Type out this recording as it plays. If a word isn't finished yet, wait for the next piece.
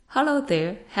Hello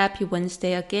there, happy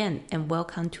Wednesday again, and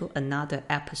welcome to another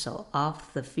episode of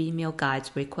the Female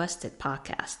Guides Requested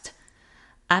podcast.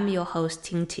 I'm your host,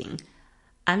 Ting Ting.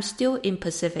 I'm still in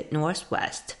Pacific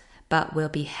Northwest, but will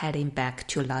be heading back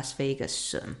to Las Vegas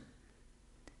soon.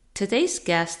 Today's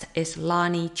guest is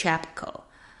Lani Chapko.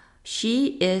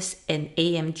 She is an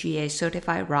AMGA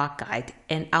certified rock guide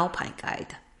and alpine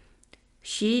guide.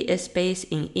 She is based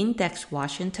in Index,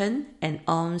 Washington, and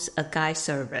owns a guide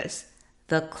service,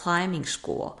 The Climbing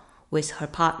School, with her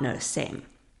partner Sam.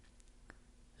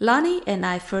 Lani and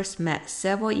I first met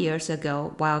several years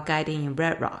ago while guiding in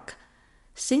Red Rock.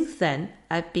 Since then,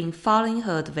 I've been following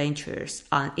her adventures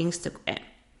on Instagram.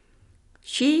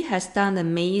 She has done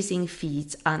amazing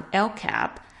feats on El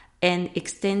Cap and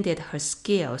extended her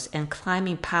skills and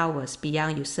climbing powers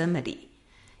beyond Yosemite,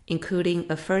 including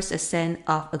a first ascent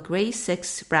of a grade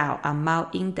 6 route on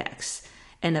Mount Index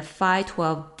and a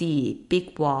 512D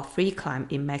big wall free climb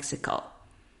in Mexico.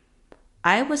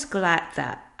 I was glad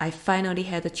that I finally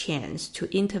had a chance to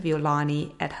interview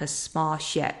Lani at her small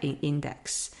shed in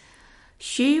Index.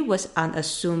 She was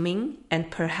unassuming,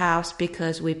 and perhaps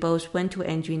because we both went to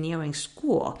engineering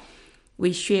school,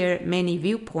 we shared many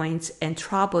viewpoints and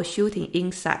troubleshooting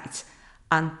insights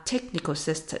on technical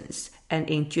systems and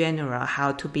in general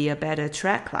how to be a better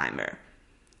track climber.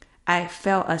 I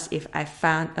felt as if I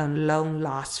found a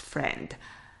long-lost friend.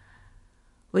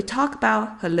 We talked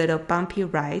about her little bumpy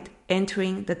ride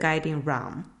entering the guiding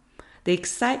realm, the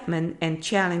excitement and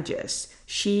challenges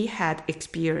she had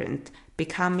experienced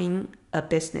becoming a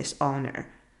business owner,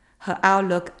 her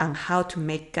outlook on how to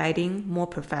make guiding more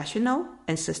professional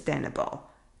and sustainable,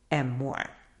 and more.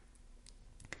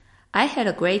 I had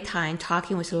a great time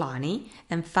talking with Lani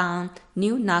and found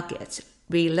new nuggets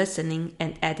re-listening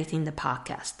and editing the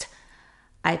podcast.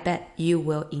 I bet you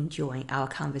will enjoy our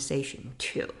conversation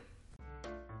too.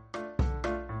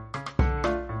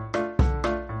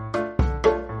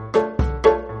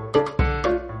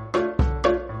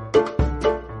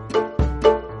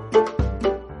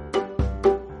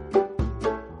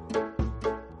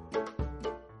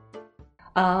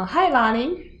 Hi,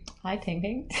 Lani. Hi, Ting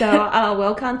Ting. So,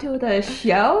 welcome to the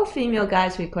show, Female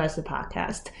Guides Request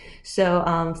podcast.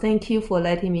 So, thank you for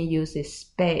letting me use this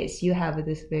space. You have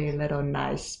this very little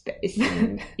nice space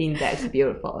in Index,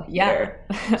 beautiful here.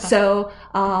 Yeah. So,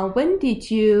 when did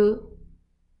you?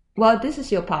 Well, this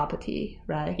is your property,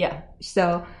 right? Yeah.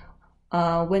 So,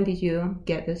 when did you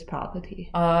get this property?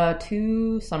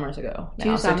 2 summers ago.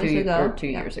 Now. 2 summers ago, or 2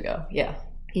 years ago. Yeah.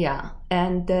 Yeah,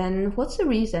 and then what's the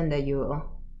reason that you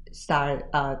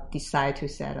decide to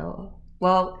settle?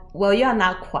 Well, you are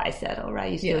not quite settled,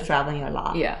 right? You're still traveling a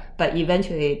lot. Yeah. But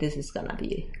eventually, this is gonna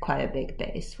be quite a big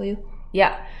base for you.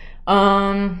 Yeah.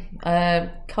 A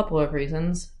couple of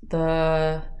reasons.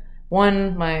 The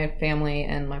one, my family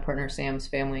and my partner Sam's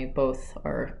family both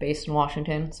are based in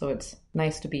Washington, so it's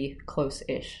nice to be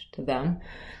close-ish to them.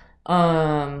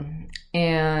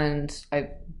 And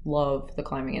I love the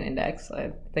climbing in Index.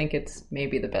 I think it's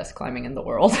maybe the best climbing in the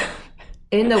world.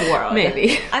 In the world,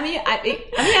 maybe.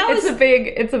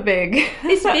 It's a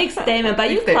big statement, but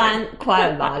you climb quite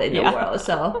a lot in the world,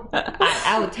 so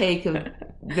I would take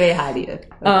very highly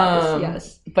about this.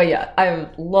 Yes, but yeah,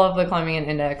 I love the climbing in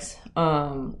Index.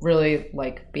 Really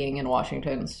like being in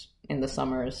Washington in the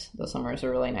summers. The summers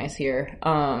are really nice here.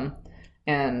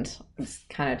 And I was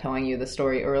kind of telling you the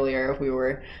story earlier. We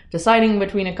were deciding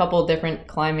between a couple different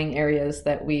climbing areas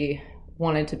that we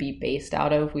wanted to be based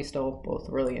out of. We still both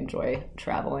really enjoy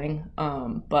traveling.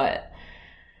 But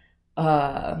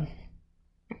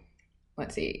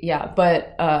let's see. Yeah,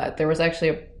 but there was actually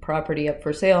a property up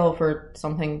for sale for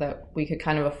something that we could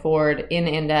kind of afford in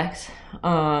Index.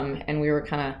 And we were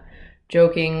kind of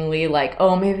jokingly like,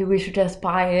 oh, maybe we should just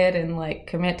buy it and like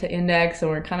commit to Index, and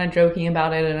we're kind of joking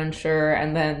about it and unsure.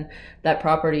 And then that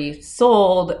property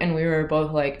sold, and we were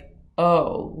both like,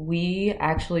 oh, we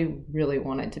actually really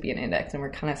wanted to be an Index, and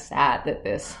we're kind of sad that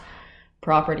this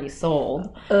property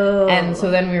sold. Oh. And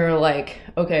so then we were like,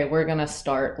 okay, we're gonna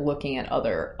start looking at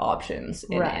other options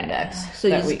in Index so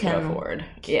that we can afford.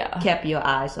 Yeah, kept your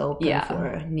eyes open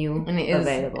for new and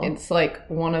available. It's like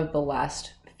one of the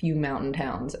last few mountain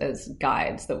towns as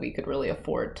guides that we could really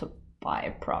afford to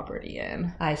buy property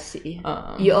in. I see.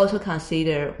 You also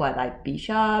consider like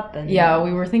Bishop? And yeah,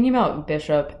 we were thinking about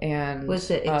Bishop and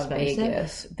was it expensive?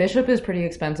 Vegas. Bishop is pretty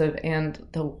expensive, and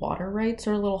the water rights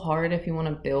are a little hard if you want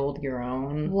to build your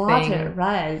own water thing.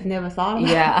 Right? Never thought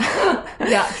about yeah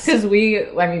because we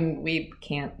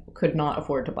could not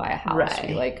afford to buy a house.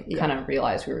 Right. We kind of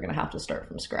realized we were going to have to start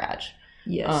from scratch.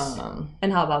 Yes.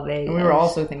 And how about Vegas? And we were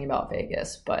also thinking about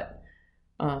Vegas, but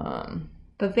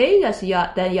But Vegas,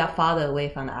 then you're farther away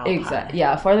from the Alpine. Exactly.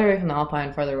 Yeah, farther away from the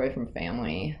Alpine, farther away from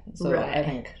family. So Right. I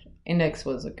think Index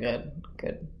was a good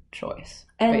choice.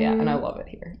 And, but yeah, and I love it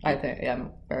here. I think I'm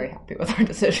very happy with our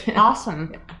decision.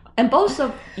 Awesome. And both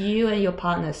of you and your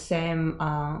partner, Sam,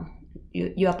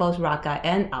 you are both rock guide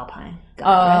and Alpine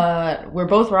guide, right? We're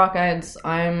both rock guides.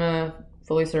 I'm a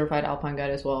fully certified Alpine guide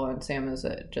as well, and Sam is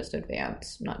just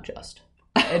advanced, not just.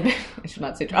 I should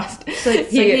not say just. So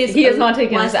he has not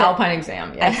taken his Alpine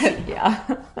exam yet. Yeah.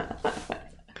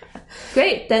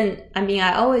 Great. Then, I mean,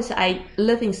 I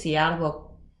live in Seattle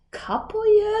for a couple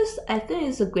years. I think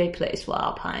it's a great place for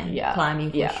Alpine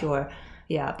climbing for sure.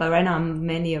 Yeah, but right now I'm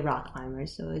mainly a rock climber,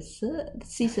 so it's the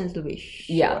season's a bit short.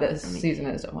 Yeah, the season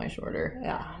is definitely shorter.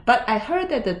 Yeah, but I heard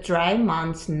that the dry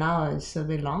months now is a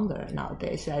bit longer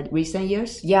nowadays. Recent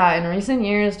years. Yeah, in recent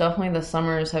years, definitely the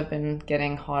summers have been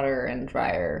getting hotter and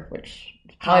drier, which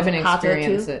I've been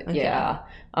experiencing. Okay. Yeah,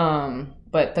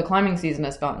 but the climbing season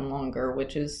has gotten longer,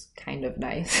 which is kind of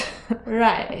nice.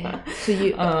 Right. So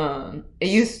you it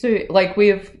used to, like,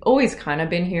 we've always kind of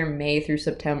been here May through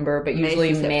September, but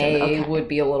usually May would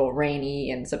be a little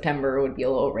rainy and September would be a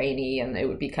little rainy, and it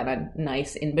would be kind of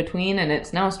nice in between. And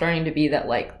it's now starting to be that,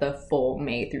 like, the full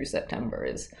May through September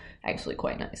is actually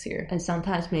quite nice here. And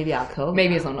sometimes maybe October.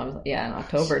 Maybe sometimes, yeah, in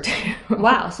October too.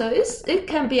 Wow, so it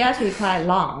can be actually quite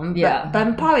long.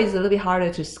 But probably it's a little bit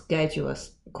harder to schedule a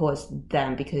course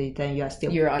then, because then you're still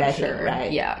unsure,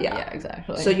 right? Yeah,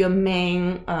 exactly. So your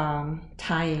main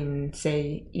time,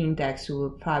 say, index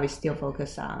will probably still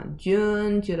focus on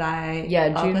June, July,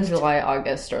 June, July,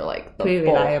 August are like the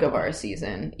bulk of our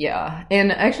season. Yeah,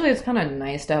 and actually it's kind of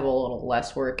nice to have a little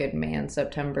less work in May and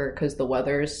September because the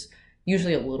weather's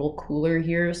usually a little cooler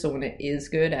here, so when it is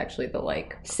good, actually the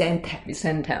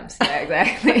sun temps. Yeah,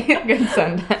 exactly. Good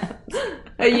sun temps.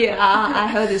 Yeah, I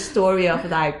heard the story of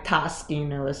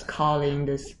Tuskin was calling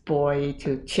this boy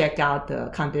to check out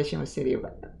the condition of City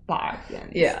Park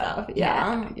and stuff.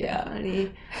 Yeah,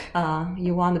 definitely.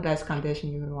 You want the best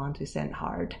condition, you want to send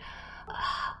hard.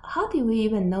 How did we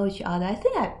even know each other? I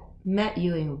think I met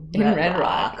you in Red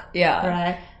Rock. Yeah.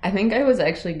 Right. I think I was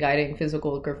actually guiding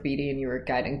physical graffiti and you were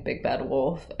guiding Big Bad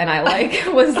Wolf. And I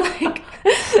was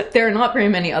there are not very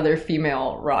many other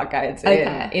female rock guides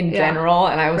in general.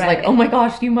 And I was like, oh my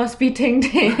gosh, you must be Ting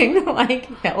Ting,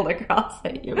 held across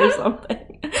at you or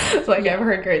something. So I've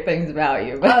heard great things about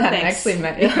you, but I hadn't actually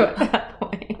met you at that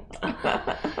point.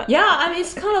 Yeah, I mean,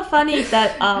 it's kind of funny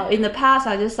that in the past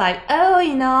I just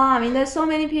there's so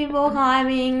many people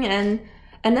climbing,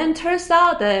 and then turns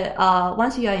out that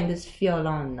once you are in this field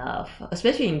long enough,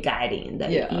 especially in guiding, that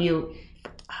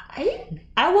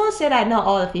I won't say that I know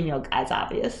all the female guides,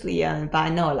 obviously, but I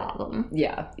know a lot of them.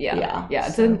 Yeah.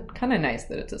 It's kind of nice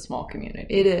that it's a small community.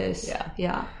 It is.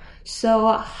 Yeah. So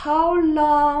how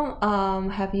long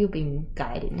have you been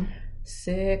guiding?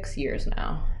 6 years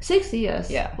now. 6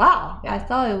 years? Yeah. Wow. Yeah. I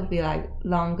thought it would be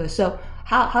longer. So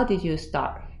how did you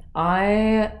start?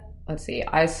 Let's see.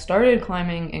 I started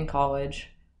climbing in college.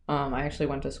 I actually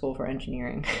went to school for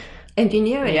engineering.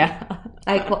 Engineering? Yeah.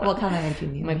 What kind of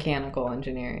engineering? Mechanical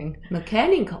engineering.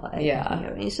 Mechanical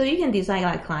engineering. So you can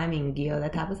design climbing gear,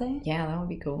 that type of thing? Yeah, that would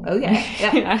be cool. Okay.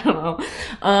 Yeah. I don't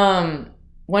know.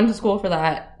 Went to school for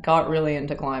that, got really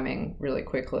into climbing really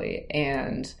quickly,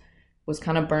 and was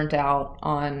kind of burnt out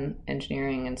on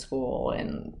engineering in school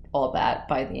and all of that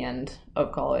by the end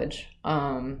of college.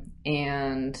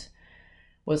 And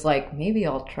was like, maybe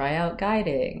I'll try out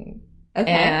guiding. Okay.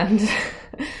 And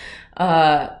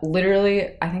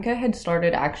literally, I think I had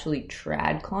started actually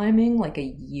trad climbing a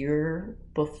year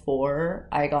before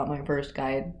I got my first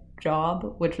guide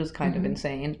job, which was kind of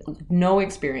insane. No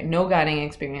experience, no guiding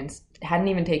experience. Hadn't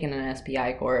even taken an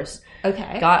SPI course.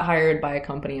 Okay. Got hired by a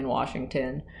company in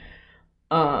Washington.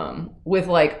 With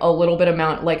a little bit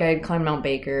amount, I had climbed Mount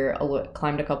Baker,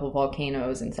 climbed a couple of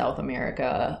volcanoes in South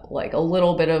America, a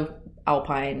little bit of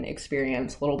alpine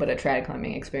experience, a little bit of trad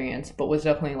climbing experience, but was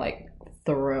definitely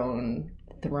thrown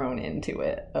into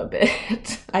it a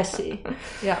bit. I see.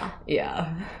 Yeah.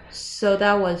 Yeah. So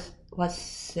that was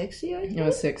 6 years? It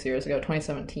was 6 years ago,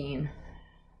 2017.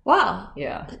 Wow.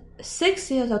 Yeah.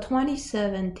 6 years of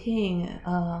 2017.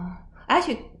 I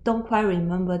actually don't quite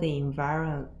remember the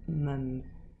environment,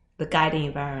 the guiding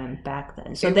environment back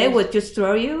then. So they would just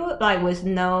throw you with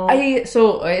no. I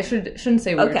shouldn't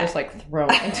say we were just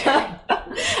thrown into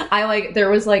it. There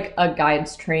was a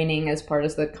guides training as part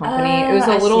of the company. It was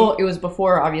it was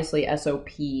before obviously SOP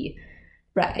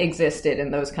existed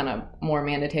and those kind of more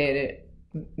mandated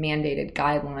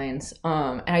guidelines.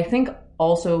 And I think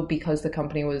also because the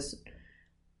company was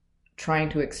trying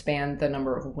to expand the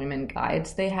number of women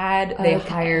guides they had, they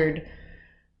hired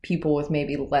people with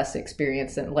maybe less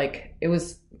experience. And like, it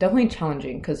was definitely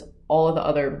challenging because all of the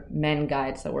other men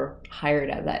guides that were hired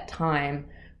at that time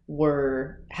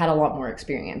had a lot more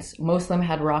experience. Most of them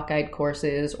had rock guide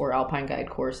courses or alpine guide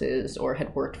courses or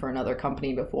had worked for another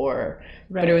company before.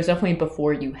 Right. But it was definitely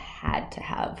before you had to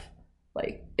have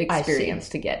like experience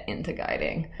to get into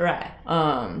guiding. Right.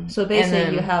 So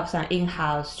basically you have some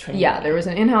in-house training. Yeah, there was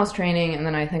an in-house training, and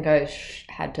then I think I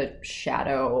had to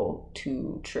shadow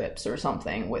 2 trips or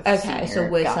something with senior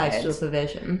with guides. site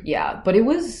supervision. Yeah, but it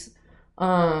was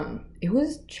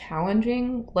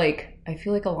challenging. Like, I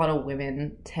feel like a lot of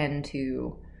women tend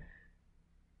to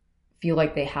feel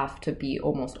like they have to be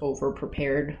almost over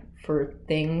prepared for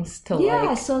things to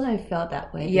I certainly felt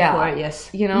that way before, yes.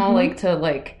 You know, like to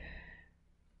like,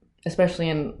 especially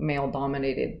in male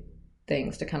dominated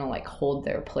things, to kind of like hold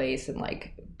their place and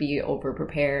like be over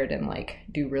prepared and like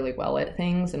do really well at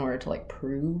things in order to like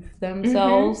prove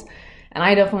themselves. And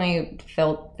I definitely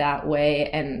felt that way,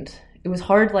 and it was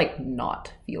hard like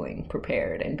not feeling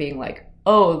prepared and being like,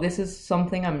 oh, this is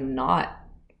something I'm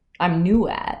new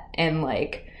at, and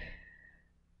like,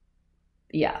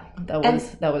 yeah, that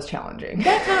was challenging.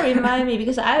 That kind of reminded me,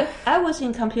 because I was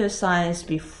in computer science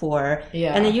before,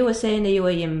 and then you were saying that you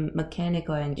were in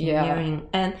mechanical engineering,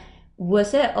 and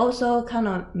was it also kind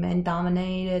of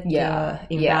man-dominated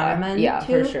environment? Yeah,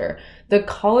 too? For sure. The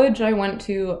college I went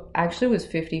to actually was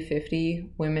 50-50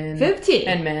 women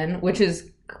and men, which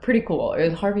is pretty cool. It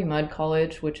was Harvey Mudd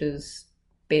College, which is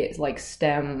like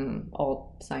STEM,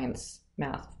 all science,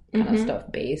 math kind of stuff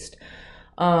based.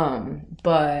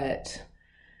 But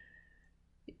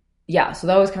yeah, so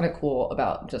that was kind of cool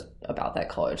about that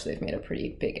college. They've made a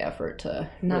pretty big effort to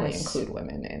really include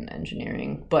women in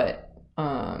engineering. But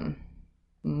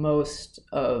most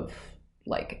of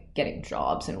like getting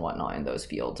jobs and whatnot in those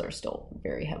fields are still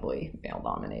very heavily male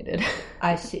dominated.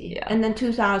 I see. Yeah. And then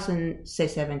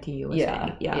 2017 you were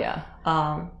saying. Yeah.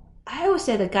 I would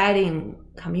say the guiding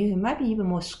community might be even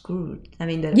more screwed. I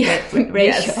mean, the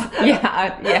ratio.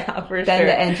 Yeah, for sure. Than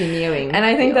the engineering. And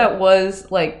I think that was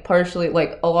like partially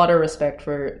like a lot of respect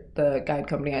for the guide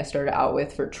company I started out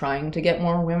with for trying to get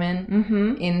more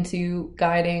women into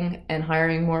guiding and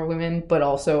hiring more women. But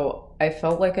also I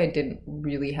felt like I didn't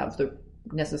really have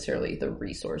necessarily the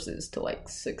resources to like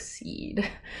succeed.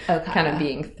 Kind of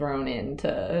being thrown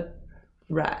into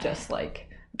just like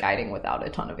guiding without a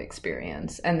ton of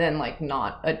experience, and then like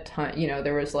not a ton,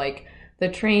 there was like the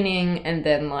training and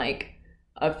then like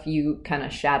a few kind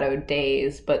of shadowed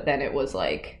days, but then it was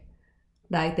like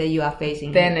that you are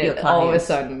facing then your clients. All of a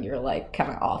sudden you're like kind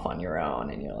of off on your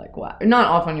own, and you're like, wow, not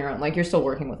off on your own, like you're still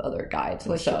working with other guides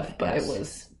and stuff, but it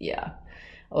was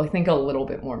I think a little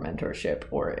bit more mentorship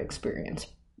or experience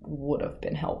would have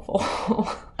been helpful.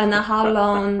 And then how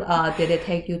long did it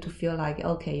take you to feel like,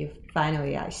 okay,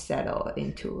 finally I settled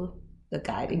into the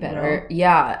guiding better role?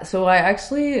 Yeah, so I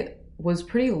actually was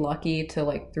pretty lucky to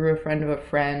like, through a friend of a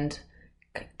friend,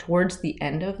 towards the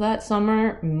end of that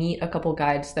summer, meet a couple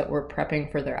guides that were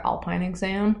prepping for their alpine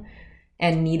exam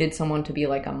and needed someone to be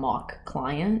like a mock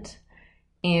client.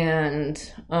 And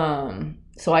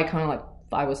so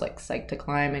I was like psyched to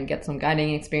climb and get some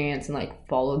guiding experience, and like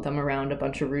followed them around a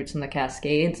bunch of routes in the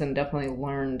Cascades, and definitely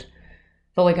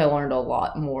felt like I learned a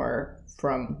lot more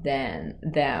from them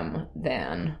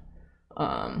than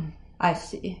I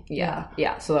see.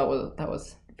 Yeah. So that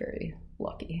was very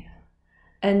lucky.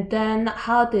 And then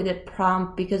how did it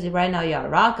prompt, because right now you're a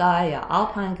rock guy, you're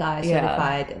alpine guy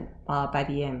certified by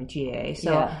the MGA.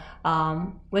 So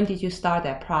when did you start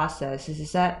that process?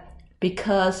 Is that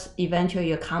because eventually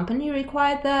your company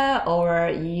required that, or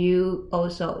you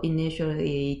also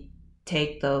initially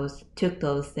took those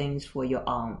things for your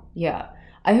own? Yeah,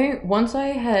 I think once I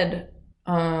had,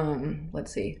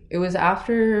 it was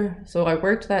after, so I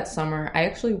worked that summer. I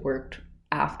actually worked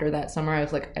after that summer. I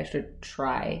was like, I should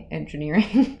try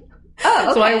engineering. Oh,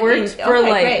 okay. So I worked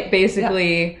for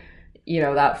basically,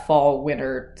 that fall,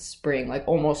 winter, spring, like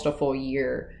almost a full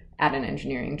year at an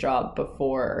engineering job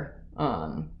before,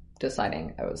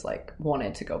 deciding I was like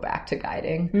wanted to go back to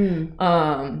guiding.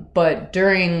 But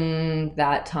during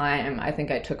that time, I think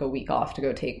I took a week off to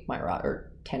go take my rock,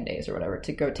 or 10 days or whatever,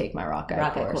 to go take my rock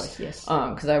guide course. Yes.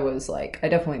 Because I was like,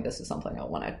 this is something I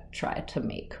want to try to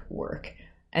make work.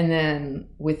 And then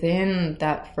within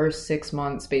that first 6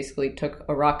 months, basically took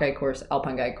a rock guide course,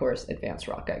 alpine guide course, advanced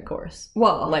rock guide course.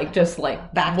 Whoa. Like just like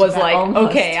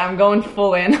okay, I'm going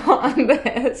full in on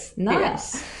this.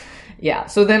 Nice. Yeah,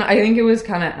 so then I think it was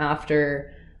kind of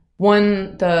after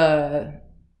that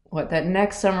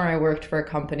next summer I worked for a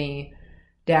company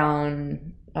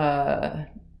down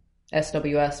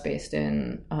SWS based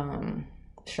in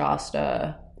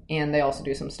Shasta, And they also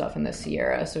do some stuff in the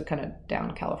Sierra, so kind of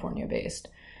down California based.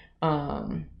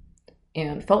 And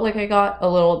felt like I got a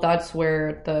little, that's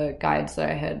where the guides that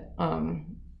I had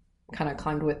kind of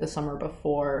climbed with the summer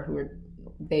before,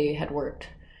 they had worked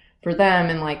for them,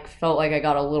 and like felt like I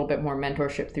got a little bit more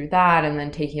mentorship through that. And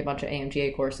then taking a bunch of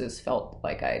AMGA courses felt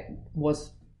like I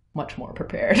was much more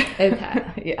prepared.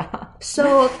 Okay. Yeah.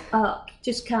 So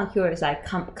just kind of curious, like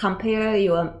compare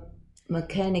your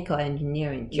mechanical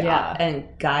engineering job and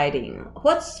guiding.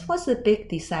 What's the big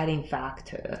deciding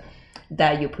factor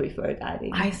that you prefer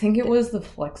guiding? I think it was the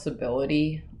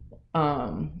flexibility,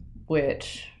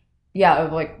 which, we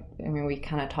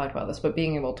kind of talked about this, but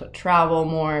being able to travel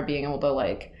more, being able to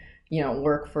like,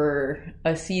 work for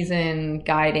a season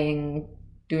guiding,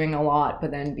 doing a lot,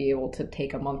 but then be able to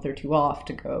take a month or two off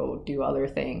to go do other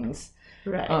things.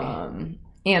 Right.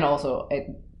 And also I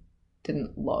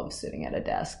didn't love sitting at a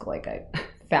desk. Like I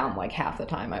found like half the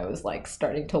time I was like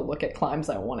starting to look at climbs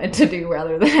I wanted to do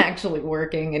rather than actually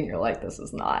working, and you're like, this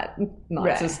is not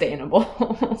right.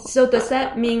 Sustainable. So does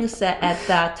that mean that at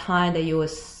that time that you were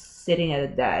sitting at a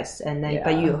desk and then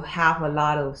but you have a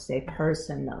lot of say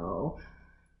personal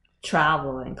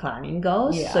travel and climbing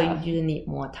goals, so you didn't need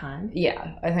more time?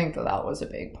 Yeah, I think that was a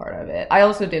big part of it. I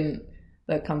also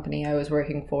the company I was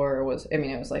working for was, it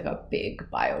was like a big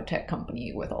biotech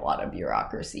company with a lot of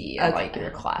bureaucracy and like your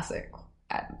classic,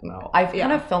 I don't know. I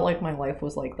kind of felt like my life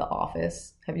was like The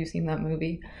Office. Have you seen that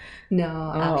movie?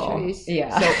 No, actually.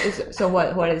 Yeah. So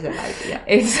what is it like? Yeah.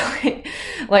 It's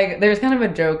like there's kind of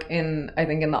a joke in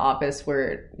The Office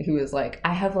where he was like,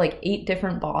 I have like 8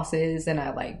 different bosses and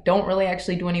I like don't really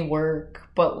actually do any work,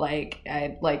 but like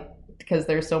I like, because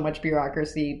there's so much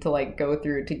bureaucracy to like go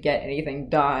through to get anything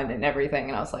done and everything.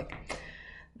 And I was like,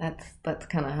 that's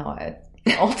kind of how I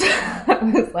felt.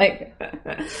 It was like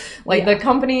the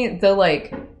company, the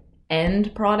like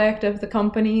end product of the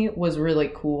company was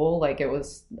really cool. Like it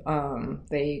was,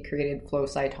 they created flow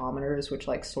cytometers, which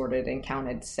like sorted and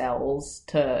counted cells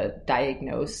to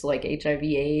diagnose like HIV,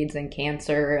 AIDS, and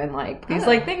cancer, and like these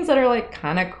like things that are like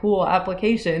kind of cool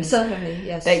applications. Certainly,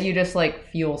 yes. That you just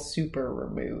like feel super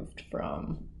removed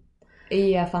from.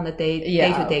 Yeah, from the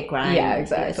day-to-day grind. Yeah,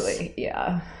 exactly. Yes.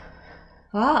 Yeah.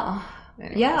 Wow.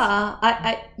 Anyways. Yeah,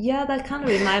 I that kind of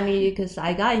remind me, because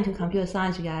I got into computer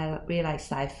science because I really like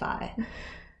sci-fi,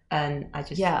 and I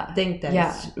just think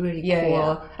that's really cool.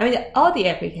 Yeah. I mean, all the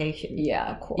applications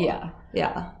are cool.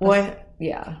 Yeah. Well,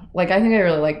 like I think I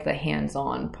really liked the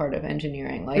hands-on part of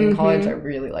engineering. Like in college, I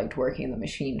really liked working in the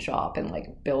machine shop and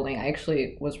like building. I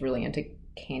actually was really into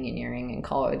canyoneering in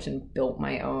college and built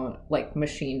my own, like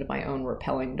machined my own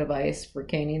rappelling device for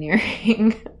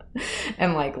canyoneering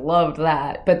and like loved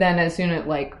that. But then as soon as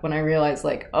like when I realized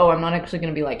like, oh, I'm not actually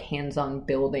going to be like hands-on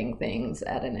building things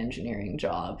at an engineering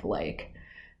job like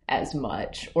as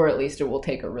much, or at least it will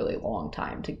take a really long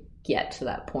time to get to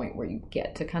that point where you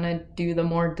get to kind of do the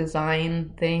more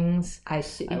design things. I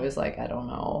see. I was like, I don't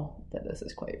know that this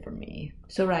is quite for me.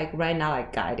 So like right now,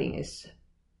 like guiding is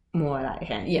more like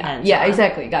hands-on. Yeah,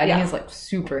 exactly. Guiding is like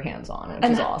super hands-on,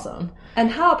 which is awesome. And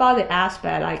how about the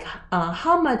aspect, like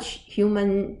how much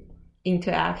human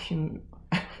interaction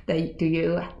did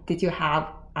you have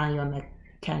on your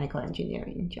mechanical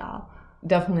engineering job?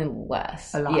 Definitely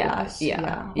less. A lot less.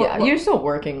 Yeah. You're still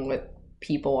working with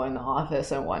people in the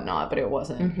office and whatnot, but it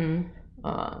wasn't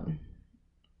it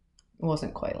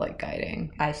wasn't quite like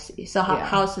guiding. I see. So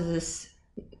how does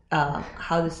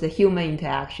the human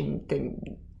interaction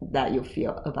thing that you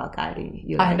feel about guiding?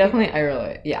 I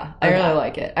really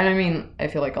like it. And I mean, I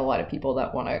feel like a lot of people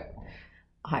that want to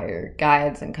hire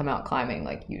guides and come out climbing,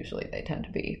 like usually they tend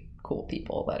to be cool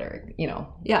people that are,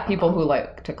 people who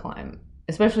like to climb,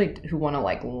 especially who want to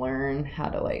like learn how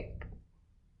to like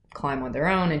climb on their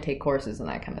own and take courses and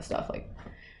that kind of stuff. Like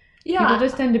people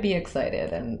just tend to be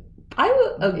excited, and I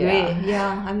would agree.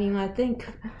 Yeah. I mean, I think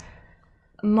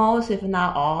most, if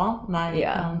not all,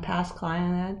 my past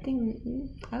clients, I think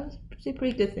I was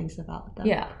pretty good things about them.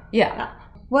 Yeah.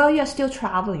 Well, you're still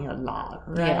traveling a lot,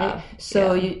 right? Yeah.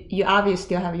 So you obviously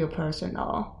still have your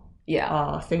personal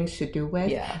things to do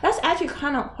with. Yeah. That's actually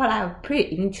kind of what I'm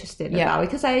pretty interested about,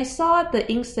 because I saw the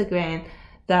Instagram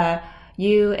that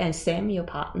you and Sam, your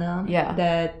partner,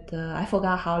 that I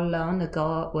forgot how long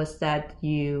ago was that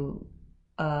you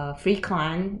free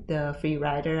climbed the free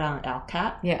rider on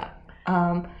LCAT. Yeah.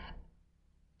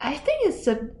 I think it's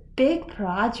a big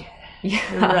project.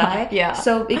 Yeah. Right? Yeah.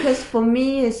 So because for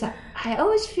me, I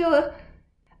always feel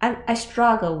I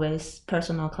struggle with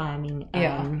personal climbing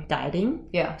and guiding.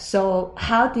 Yeah. So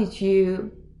how did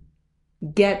you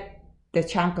get the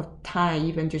chunk of time,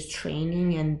 even just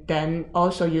training, and then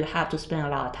also you have to spend a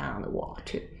lot of time on the walk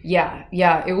too. Yeah,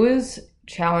 it was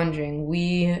challenging.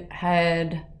 We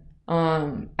had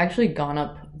actually gone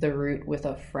up the route with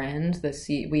a friend.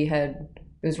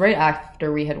 It was right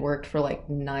after we had worked for like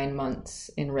 9 months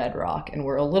in Red Rock, and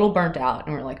we're a little burnt out,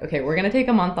 and we're like, okay, we're gonna take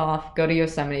a month off, go to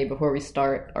Yosemite before we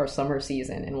start our summer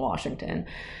season in Washington.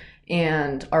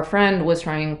 And our friend was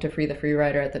trying to free the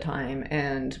freerider at the time,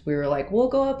 and we were like, we'll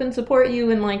go up and support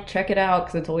you and like check it out,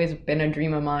 because it's always been a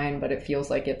dream of mine, but it feels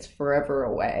like it's forever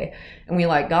away. And we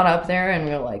like got up there and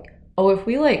we were like, oh, if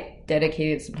we like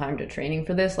dedicated some time to training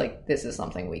for this, like this is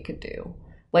something we could do.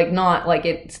 Like not like,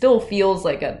 it still feels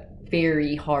like a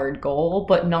very hard goal,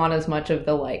 but not as much of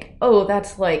the like, oh,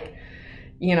 that's like,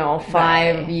 you know,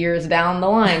 5 years down the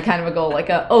line kind of a goal. Like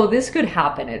oh, this could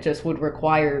happen. It just would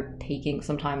require taking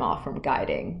some time off from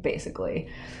guiding, basically.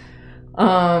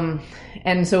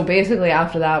 And so basically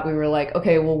after that, we were like,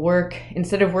 okay, we'll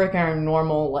instead of working our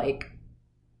normal like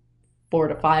 4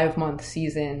 to 5 month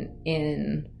season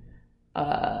in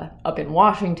up in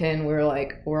Washington, we were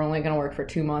like, we're only going to work for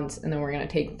 2 months, and then we're going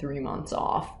to take 3 months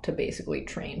off to basically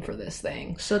train for this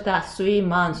thing. So that 3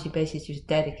 months you basically just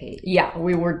dedicate. Yeah,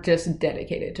 we were just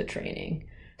dedicated to training.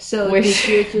 So did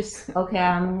you just, okay,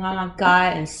 I'm gonna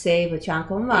guide and save a chunk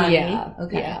of money? Yeah.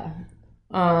 Okay. Yeah.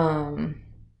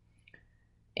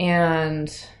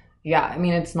 And yeah, I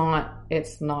mean, it's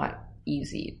not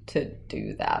easy to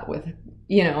do that with,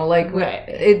 you know, like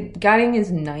guiding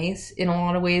is nice in a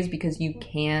lot of ways because you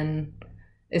can,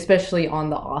 especially on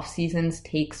the off seasons,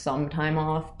 take some time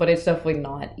off, but it's definitely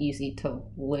not easy to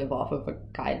live off of a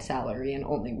guide salary and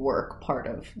only work part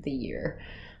of the year.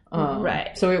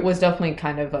 So it was definitely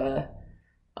kind of a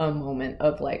moment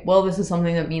of like, well, this is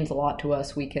something that means a lot to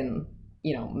us. We can,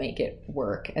 you know, make it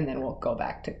work, and then we'll go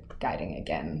back to guiding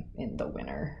again in the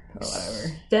winter or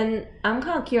whatever. Then I'm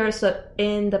kind of curious. So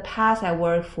in the past, I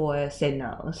worked for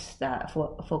Signals that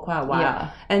for quite a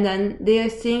while, and then their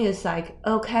thing is like,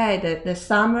 okay, the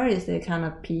summer is the kind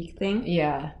of peak thing.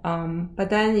 Yeah. But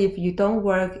then if you don't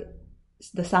work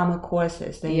the summer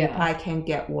courses, then you probably can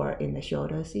get work in the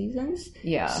shorter seasons.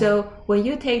 Yeah. So when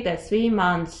you take that 3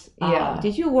 months,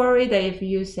 did you worry that if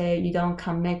you say you don't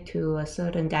commit to a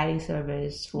certain guiding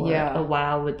service for a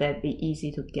while, would that be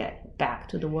easy to get back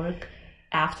to the work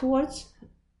afterwards?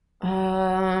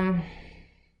 Yeah,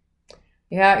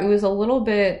 it was a little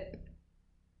bit.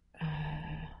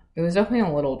 It was definitely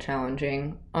a little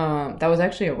challenging. That was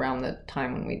actually around the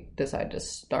time when we decided to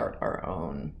start our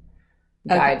own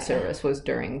guide service, was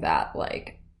during that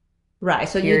like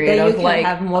so you can like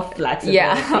have more flexibility.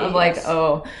 I'm like,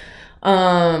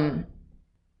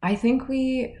 I think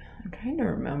I'm trying to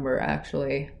remember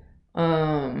actually.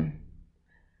 I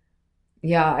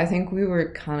think we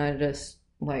were kind of just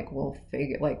like, we'll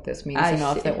figure, like, this means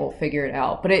enough that we'll figure it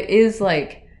out. But it is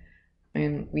like, I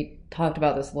mean, we talked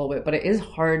about this a little bit, but it is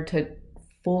hard to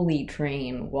fully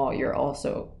train while you're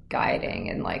also guiding,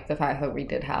 and like the fact that we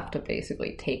did have to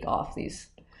basically take off these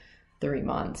 3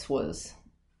 months was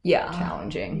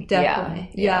challenging.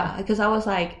 Definitely. Because I was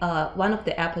like, one of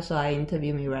the episodes I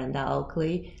interviewed Miranda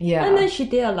Oakley, and then she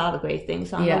did a lot of great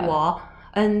things on the wall,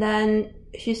 and then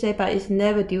she said, but it's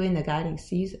never during the guiding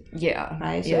season.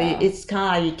 Right. So it's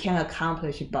kind of like you can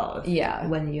accomplish both.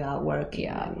 When you are working.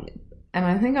 And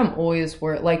I think I'm always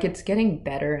like, it's getting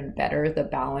better and better, the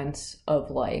balance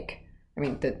of like, I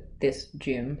mean, this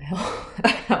gym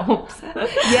helps.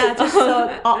 Just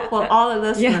so for all the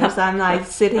listeners, I'm like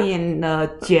sitting in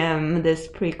the gym, this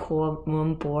pretty cool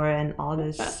moon board and all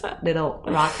this little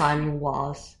rock climbing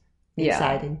walls.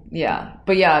 Exciting.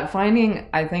 But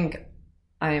I think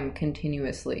I am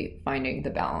continuously finding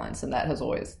the balance, and that has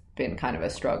always been kind of a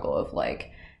struggle of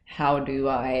like, how do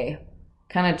I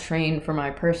kind of train for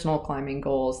my personal climbing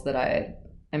goals that I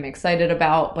am excited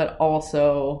about, but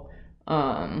also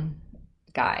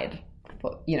guide,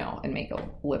 you know, and make a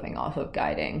living off of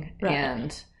guiding.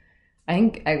 And I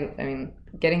think I mean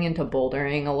getting into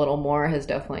bouldering a little more has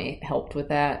definitely helped with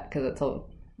that, because it's a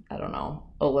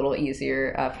little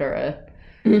easier after a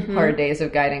hard days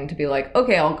of guiding to be like,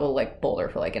 okay, I'll go like boulder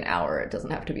for like an hour. It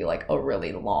doesn't have to be like a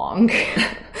really long thing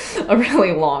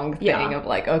of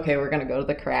like, okay, we're gonna go to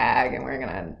the crag and we're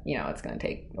gonna, you know, it's gonna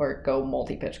take, or go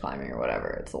multi-pitch climbing or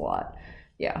whatever. It's a lot.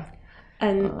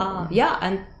 And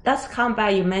and that's come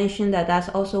back. You mentioned that's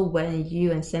also when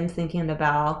you and Sam thinking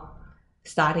about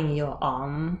starting your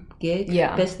gig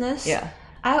business.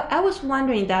 I was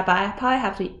wondering that, but I probably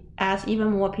have to ask even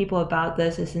more people about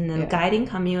this is in the guiding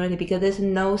community, because there's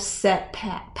no set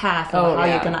path of how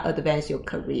you're gonna advance your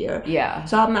career.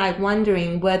 So I'm like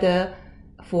wondering whether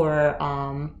for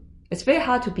it's very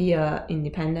hard to be a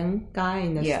independent guy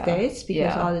in the States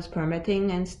because all this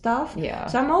permitting and stuff. Yeah.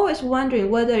 So I'm always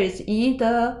wondering whether it's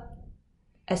either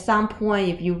at some point,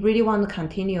 if you really want to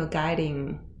continue a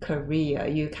guiding career,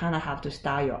 you kind of have to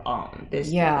start your own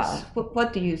business. Yeah.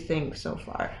 What do you think so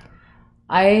far?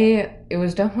 It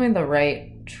was definitely the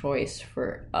right choice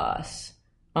for us.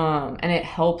 And it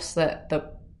helps that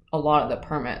a lot of the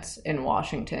permits in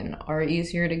Washington are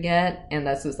easier to get, and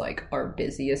this is like our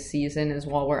busiest season is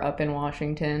while we're up in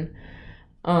Washington.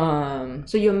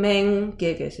 So your main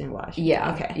gig is in Washington.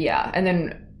 Yeah. Okay. Yeah. And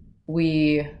then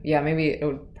maybe it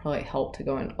would probably help to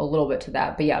go in a little bit to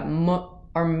that. But yeah,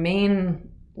 our main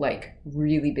like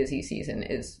really busy season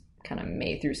is kind of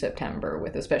May through September,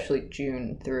 with especially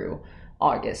June through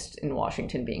August in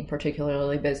Washington being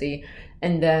particularly busy.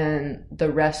 And then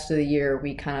the rest of the year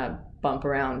we kind of bump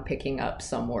around picking up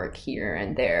some work here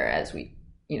and there as we,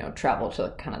 travel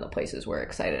to kind of the places we're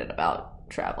excited about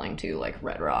traveling to, like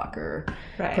Red Rock or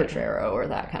Potrero or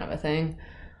that kind of a thing.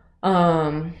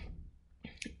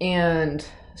 And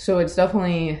so it's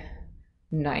definitely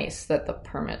nice that the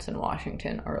permits in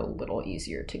Washington are a little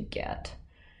easier to get.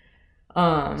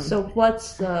 So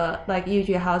what's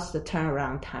usually how's the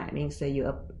turnaround timing? So you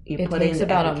put in the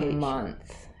about application? a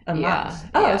month. Month.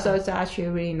 Oh, so it's actually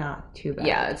really not too bad.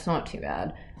 Yeah, it's not too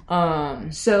bad.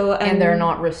 And they're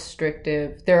not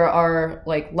restrictive. There are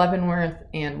like Leavenworth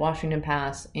and Washington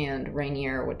Pass and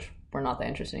Rainier, which we're not that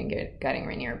interested in guiding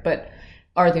Rainier, but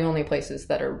are the only places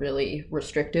that are really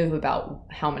restrictive about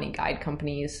how many guide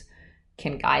companies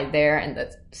can guide there. And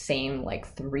the same like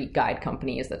 3 guide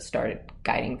companies that started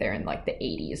guiding there in like the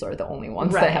 80s are the only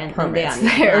ones that have permits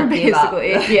there,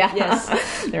 basically. Yeah.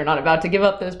 Yes. They're not about to give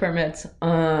up those permits.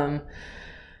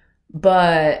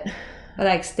 But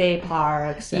like state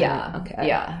parks.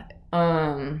 Yeah.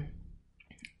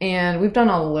 And we've done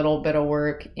a little bit of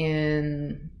work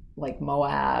in like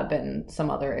Moab and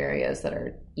some other areas that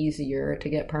are easier to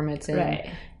get permits in. Right.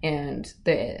 And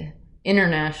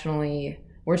internationally,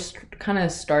 we're kind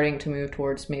of starting to move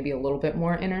towards maybe a little bit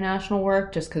more international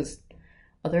work, just because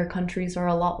other countries are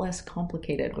a lot less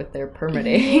complicated with their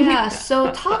permitting. Yeah,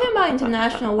 so talking about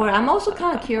international work, I'm also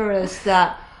kind of curious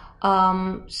that,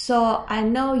 so I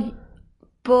know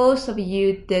both of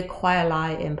you did quite a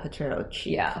lot in Potrero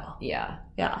Chico. Yeah.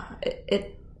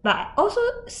 But I also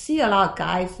see a lot of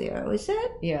guys there. Is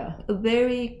it a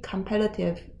very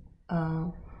competitive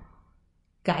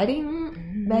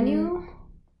guiding venue?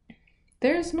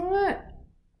 There's not.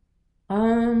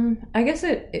 I guess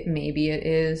it maybe it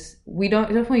is. We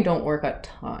definitely don't work a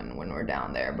ton when we're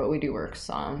down there, but we do work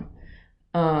some.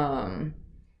 And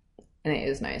it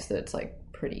is nice that it's like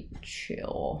pretty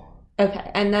chill. Okay,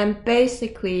 and then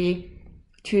basically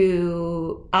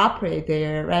to operate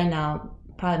there right now,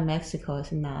 probably Mexico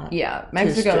is not. Yeah,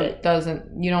 Mexico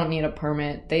doesn't. You don't need a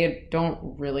permit. They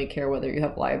don't really care whether you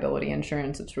have liability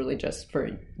insurance. It's really just for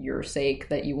your sake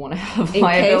that you want to have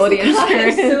liability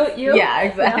insurance. Suit you. Yeah,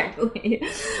 exactly.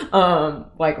 Yeah.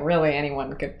 Like really,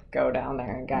 anyone could go down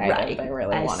there and guide if they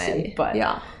really wanted. But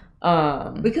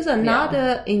because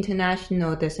another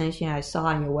international destination I saw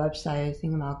on your website is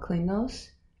thinking about Clinos.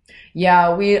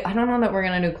 Yeah, I don't know that we're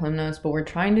gonna do Clinos, but we're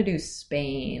trying to do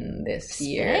Spain this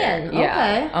year. Yeah.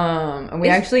 Okay. And we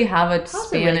actually have a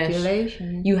Spanish.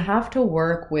 Regulation? You have to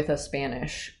work with a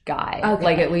Spanish guide. Okay.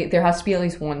 Like at least there has to be at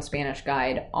least one Spanish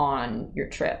guide on your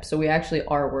trip. So we actually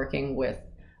are working with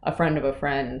a friend of a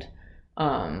friend,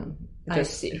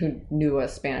 who knew a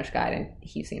Spanish guide, and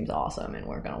he seems awesome, and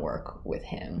we're gonna work with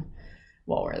him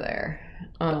while we're there.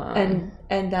 And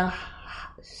then.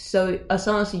 So as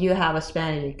long as you have a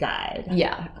Spanish guide,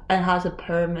 and has a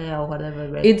permit or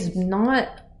whatever, it's not,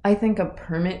 I think, a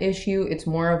permit issue. It's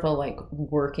more of a like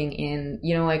working in,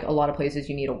 like a lot of places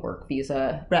you need a work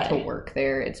visa to work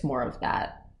there. It's more of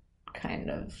that kind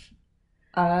of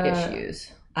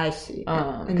issues. I see.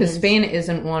 Because Spain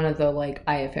isn't one of the like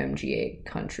IFMGA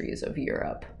countries of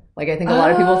Europe. Like I think a lot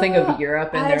of people think of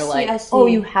Europe and they're oh,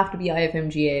 you have to be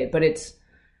IFMGA, but it's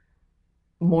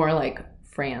more like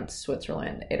France,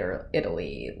 Switzerland,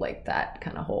 Italy, like that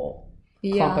kind of whole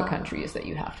clump of countries that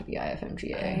you have to be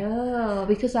IFMGA. Oh,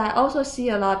 because I also see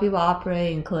a lot of people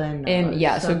operate in Clinos.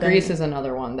 And so Greece is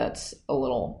another one that's a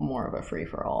little more of a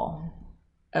free-for-all.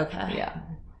 Okay. Yeah.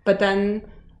 But then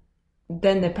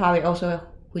they probably also,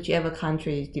 whichever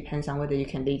country, depends on whether you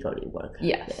can legally work.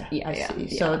 Yes. There. Yeah. I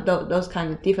see. So those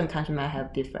kinds of different countries might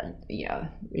have different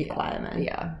requirements.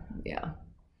 Yeah.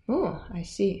 Oh, I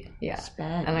see. Yeah.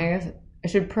 Spain. And I guess I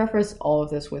should preface all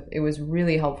of this with, it was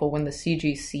really helpful when the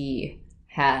CGC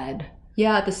had...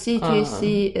 Yeah, the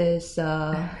CGC is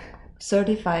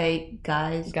Certified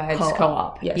Guides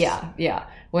Co-op. Yes. Yeah.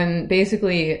 When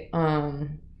basically,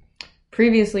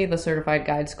 previously the Certified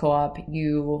Guides Co-op,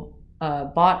 you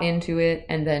bought into it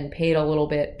and then paid a little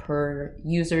bit per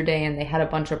user day, and they had a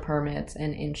bunch of permits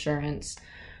and insurance.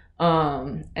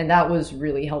 And that was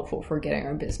really helpful for getting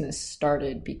our business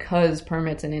started because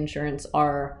permits and insurance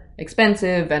are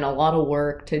expensive and a lot of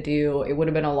work to do. It would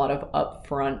have been a lot of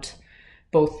upfront,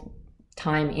 both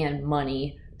time and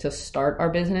money to start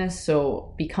our business.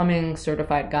 So becoming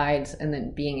certified guides and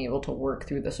then being able to work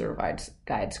through the Certified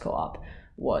Guides Co-op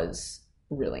was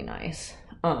really nice.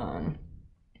 And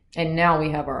now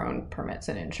we have our own permits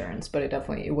and insurance, but it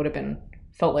would have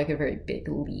felt like a very big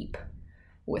leap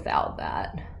without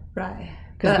that. Right.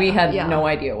 Because we had no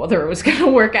idea whether it was going to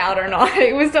work out or not.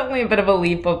 It was definitely a bit of a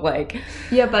leap of like...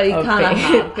 Yeah, but you kind of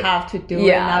have to do it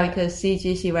now because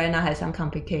CGC right now has some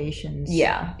complications.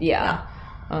 Yeah.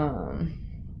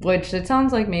 Which it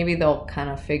sounds like maybe they'll kind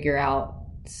of figure out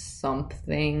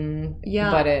something.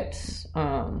 Yeah. But it's...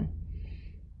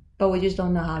 But we just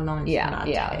don't know how long it's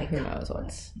going to take. Who knows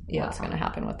what's going to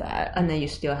happen with that. And then you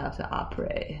still have to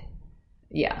operate.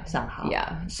 Yeah. Somehow.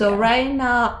 Yeah. So right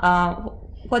now...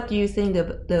 what do you think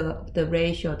the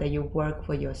ratio that you work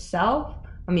for yourself,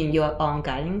 I mean your own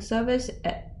guiding service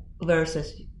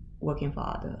versus working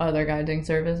for other guiding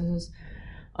services?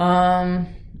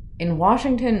 In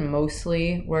Washington,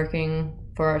 mostly working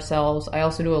for ourselves. I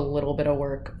also do a little bit of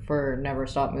work for Never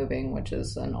Stop Moving, which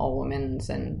is an all women's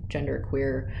and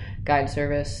genderqueer guide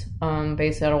service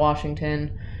based out of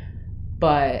Washington.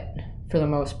 But for the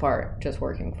most part, just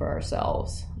working for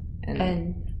ourselves. And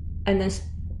then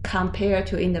compared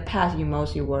to in the past, you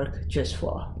mostly work just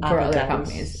for other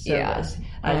companies, service,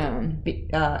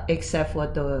 except for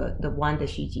the one that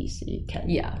CGC can.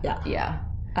 Yeah.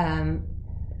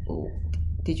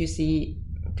 Did you see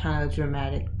kind of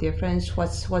dramatic difference?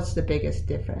 What's the biggest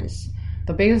difference?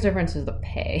 The biggest difference is the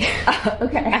pay.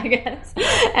 Okay, I guess,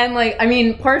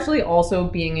 and partially also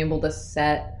being able to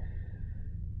set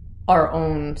our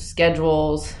own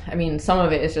schedules. I mean, some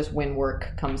of it is just when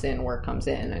work comes in,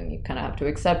 and you kind of have to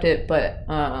accept it. But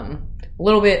a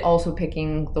little bit also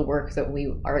picking the work that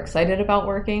we are excited about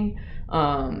working,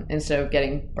 instead of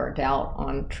getting burnt out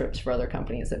on trips for other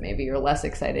companies that maybe you're less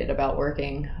excited about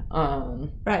working.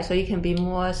 Right, so you can be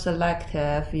more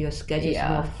selective, your schedule is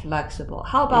more flexible.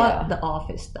 How about the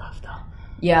office stuff, though?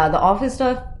 Yeah, the office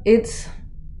stuff, it's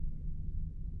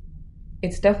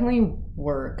definitely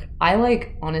work. I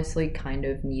honestly kind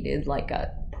of needed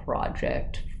a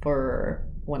project for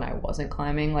when I wasn't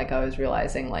climbing. I was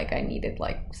realizing I needed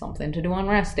something to do on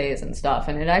rest days and stuff.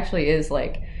 And it actually is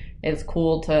it's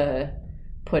cool to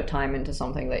put time into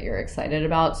something that you're excited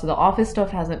about. So the office stuff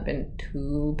hasn't been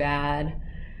too bad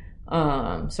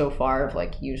so far.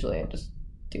 Usually I just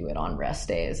do it on rest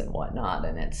days and whatnot.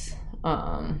 And it's,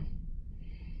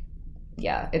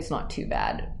 it's not too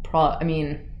bad.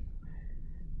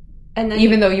 And then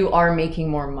even though you are making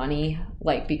more money,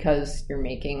 because you're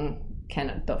making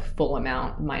kind of the full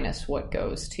amount minus what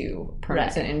goes to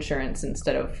permits and insurance,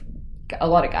 instead of a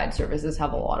lot of guide services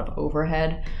have a lot of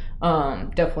overhead.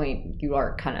 Definitely you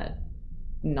are kind of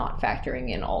not factoring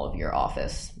in all of your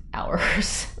office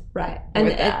hours. Right. And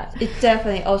it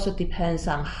definitely also depends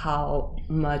on how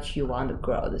much you want to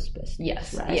grow this business.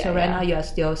 Yes. Right. So right now you are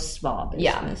still small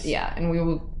business. Yeah. And we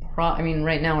will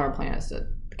right now our plan is to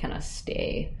kind of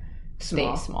stay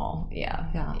small.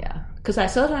 Yeah. Because I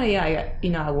certainly,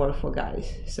 I work for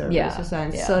guys services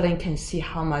and certainly can see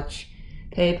how much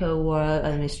paperwork,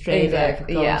 administrative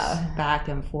goes back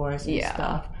and forth and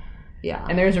stuff. Yeah.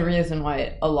 And there's a reason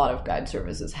why a lot of guide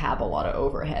services have a lot of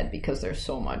overhead, because there's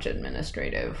so much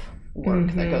administrative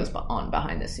work that goes on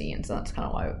behind the scenes. And that's kind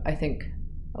of why I think,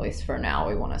 at least for now,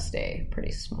 we want to stay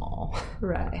pretty small.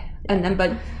 Right. And then,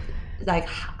 but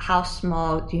how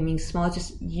small? Do you mean small,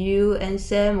 just you and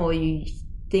Sam, or you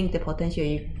think the potential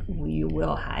you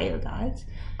will hire guides?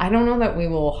 I don't know that we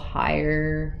will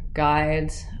hire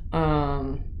guides.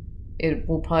 It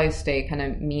will probably stay kind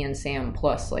of me and Sam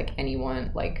plus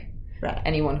anyone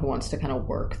anyone who wants to kind of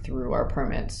work through our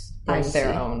permits, bring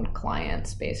their own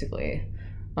clients basically.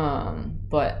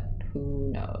 But who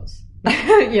knows?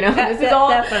 This is all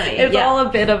definitely. It's all a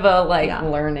bit of a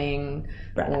learning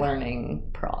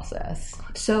process.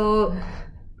 So,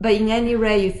 but in any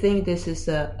way, you think this is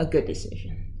a good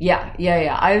decision?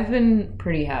 Yeah. I've been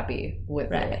pretty happy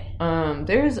with it.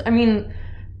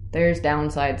 There's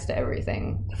downsides to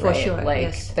everything. For sure.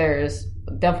 There's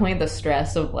definitely the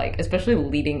stress of especially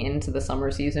leading into the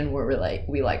summer season where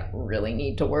we really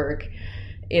need to work.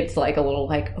 It's a little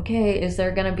okay, is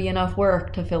there gonna be enough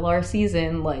work to fill our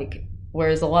season?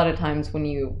 Whereas a lot of times when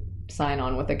you sign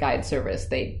on with a guide service,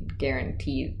 they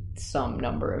guarantee some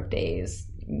number of days.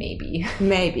 Maybe.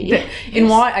 In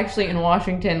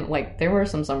Washington, like there were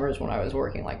some summers when I was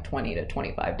working like 20 to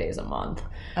 25 days a month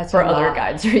for other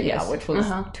guides. Yeah, which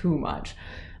was too much.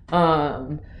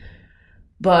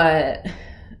 But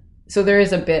so there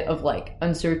is a bit of like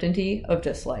uncertainty of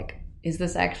just like, is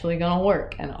this actually going to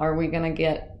work? And are we going to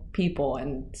get people?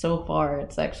 And so far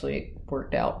it's actually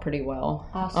worked out pretty well.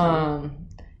 Awesome.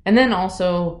 And then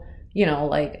also, you know,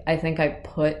 like I think I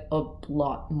put a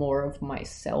lot more of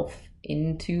myself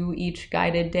into each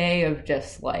guided day of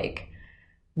just like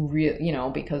real, you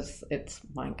know, because it's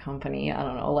my company. I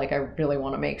don't know, like I really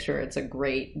want to make sure it's a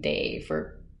great day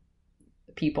for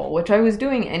people, which I was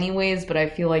doing anyways, but I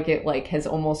feel like it like has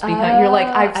almost become, you're like,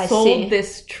 I've sold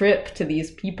this trip to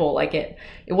these people. Like it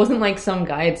wasn't like some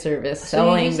guide service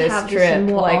selling this trip.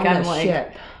 Like I'm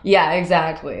like, yeah,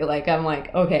 exactly. Like I'm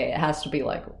like, okay, it has to be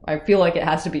like, I feel like it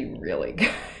has to be really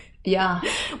good. Yeah.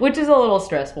 Which is a little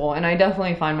stressful. And I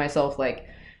definitely find myself like,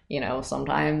 you know,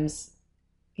 sometimes,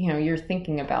 you know, you're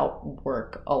thinking about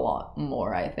work a lot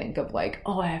more, I think, of like,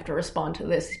 oh, I have to respond to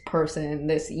this person,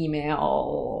 this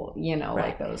email, you know,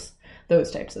 like those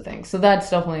types of things. So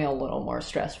that's definitely a little more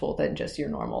stressful than just your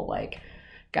normal like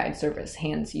guide service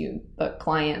hands you the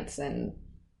clients and,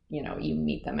 you know, you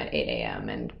meet them at 8 a.m.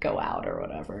 and go out or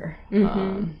whatever.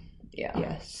 Mm-hmm. Yeah.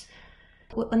 Yes.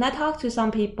 When I talk to some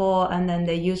people, and then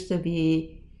they used to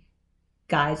be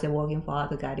guys that are working for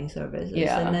other guiding services,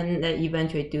 and then they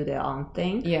eventually do their own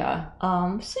thing.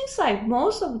 Seems like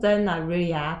most of them are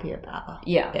really happy about.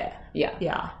 Yeah.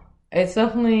 It's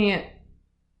definitely,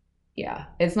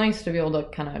 it's nice to be able to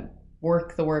kind of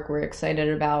work the work we're excited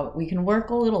about. We can work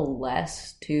a little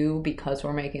less too because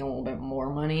we're making a little bit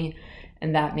more money,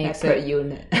 and that makes per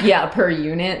unit. Per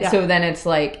unit. So then it's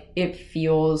like it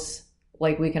feels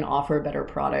like we can offer a better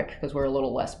product because we're a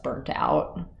little less burnt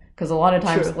out. Because a lot of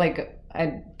times, like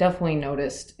I definitely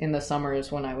noticed in the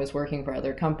summers when I was working for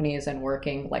other companies and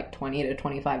working like 20 to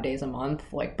 25 days a month,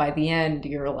 like by the end,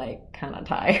 you're like kind of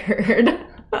tired.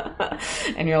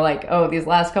 And you're like, oh, these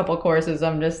last couple courses,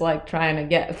 I'm just like trying to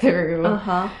get through.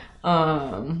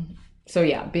 So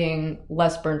yeah, being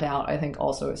less burnt out, I think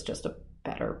also is just a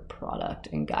better product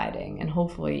in guiding. And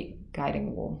hopefully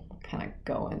guiding will kind of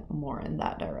go in more in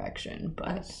that direction. But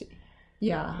I see.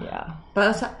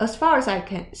 But as far as I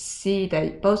can see,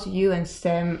 that both you and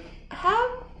Sam have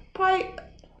probably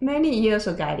many years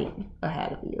of guiding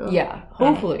ahead of you.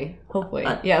 Hopefully.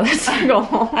 That's the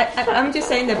goal. I'm just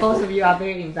saying that both of you are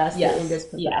very invested in this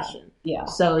profession.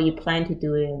 So you plan to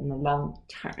do it in the long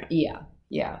term.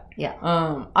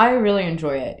 I really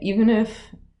enjoy it. Even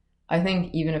if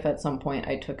at some point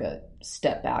I took a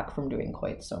step back from doing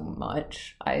quite so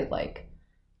much, I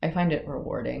find it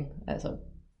rewarding as a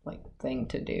thing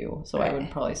to do. So I would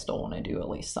probably still want to do at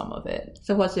least some of it.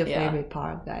 So what's your favorite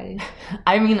part of guiding?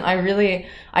 I mean, I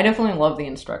definitely love the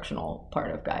instructional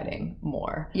part of guiding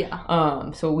more.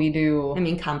 So we do, I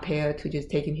mean, compared to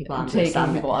just taking people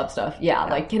up stuff.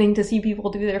 Like getting to see people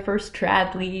do their first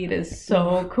trad lead is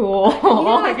so cool.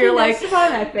 You're like, that's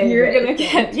my favorite. You're gonna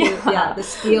get the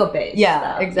skill based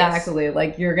stuff. Exactly.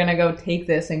 Like you're gonna go take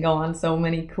this and go on so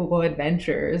many cool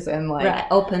adventures and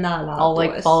open up a lot I'll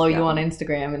doors. Follow you on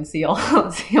Instagram and see all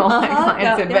my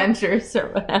clients' adventures or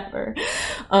whatever.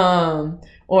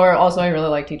 Or also I really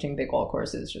like teaching big wall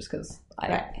courses just because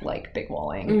I like big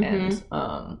walling and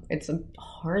it's a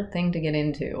hard thing to get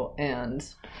into, and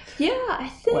I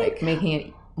think like making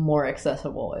it more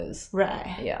accessible is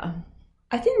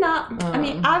I think not. I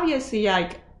mean, obviously,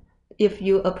 like if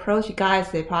you approach guys,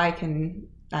 they probably can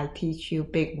teach you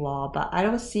big wall, but I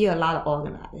don't see a lot of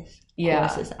organized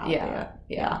courses out there.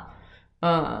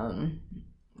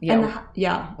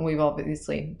 We've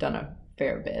obviously done a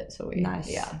fair bit, so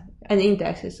and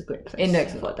Index is a great place.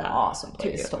 Index is an awesome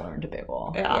place to learn to big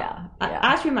wall.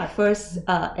 Actually, my first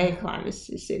A climb is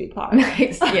City Park.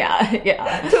 Nice.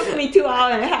 It took me 2.5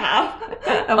 hours.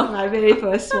 That was my very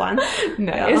first one.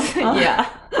 Nice.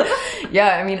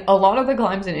 I mean, a lot of the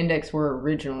climbs in Index were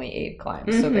originally 8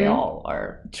 climbs, so they all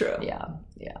are true.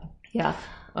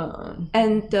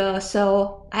 And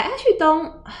so I actually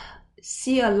don't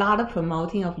see a lot of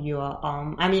promoting of your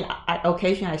I mean,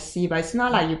 occasionally I see, but it's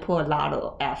not like you put a lot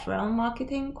of effort on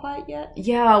marketing quite yet.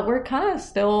 We're kind of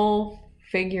still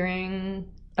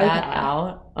figuring that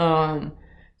out.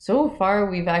 So far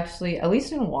we've actually, at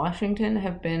least in Washington,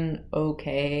 have been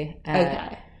okay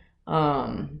at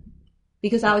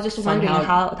Because I was just wondering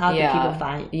how do people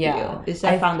find you? Is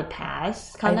that from the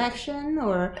past connection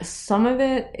or? Some of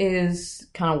it is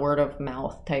kind of word of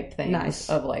mouth type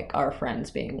things of like our friends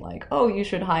being like, oh, you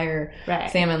should hire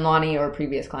Sam and Lani, or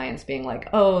previous clients being like,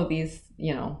 oh, these,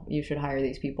 you know, you should hire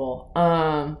these people.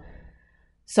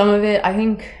 Some of it, I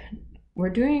think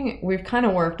we've kind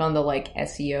of worked on the like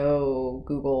SEO,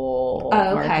 Google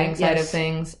marketing side of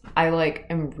things. I like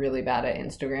am really bad at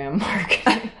Instagram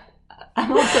marketing.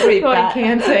 I'm also really bad. I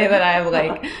can't say that I've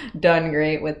like done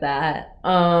great with that.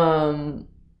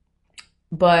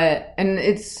 But and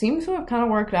it seems to have kind of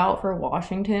worked out for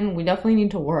Washington. We definitely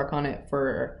need to work on it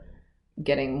for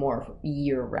getting more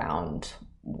year-round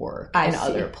work in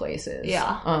other places.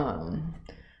 Yeah.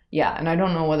 Yeah, and I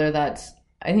don't know whether that's,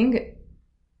 I think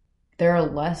there are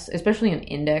less, especially in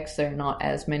Index, there are not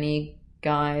as many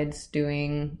guides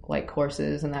doing like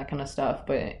courses and that kind of stuff,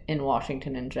 but in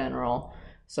Washington in general.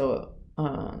 So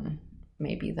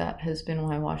maybe that has been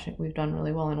why we've done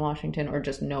really well in Washington, or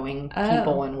just knowing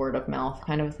people and word of mouth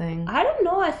kind of thing. I don't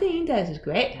know. I think Index is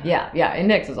great. Yeah,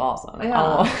 Index is awesome.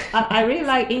 Yeah. I really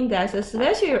like Index,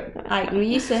 especially like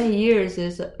recent years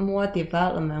is more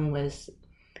development with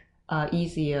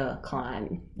easier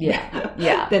climb.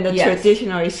 Yeah. than the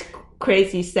traditional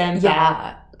crazy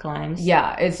sandbag climbs.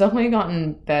 Yeah, it's definitely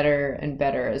gotten better and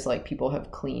better as like people have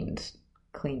cleaned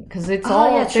because it's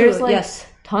there's like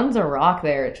tons of rock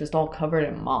there. It's just all covered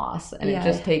in moss, and it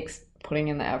just takes putting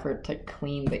in the effort to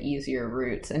clean the easier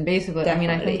routes. And basically, I mean,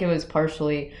 I think it was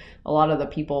partially a lot of the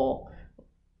people,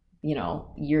 you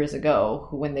know, years ago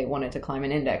who, when they wanted to climb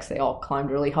an Index, they all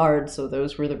climbed really hard, so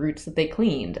those were the routes that they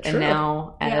cleaned. And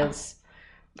now as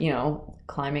you know,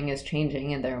 climbing is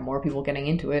changing and there are more people getting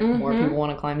into it, more people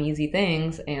want to climb easy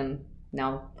things, and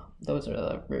now those are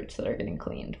the routes that are getting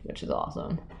cleaned, which is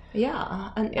awesome.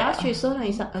 Yeah, and actually certainly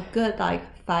a good like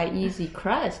 5 easy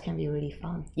crest can be really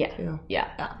fun. Too.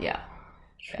 Yeah.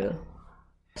 True.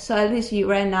 So at least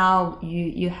right now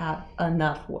you have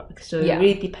enough work. So it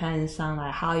really depends on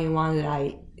like how you want to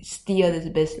like steer this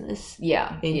business.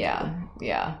 Yeah.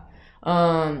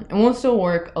 And we'll still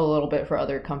work a little bit for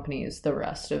other companies the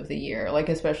rest of the year, like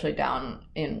especially down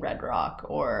in Red Rock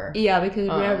or because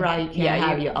Red Rock you can't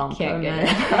have your own permit.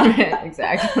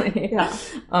 Exactly.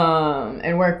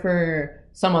 And work for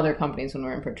some other companies when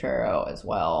we're in Potrero as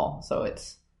well. So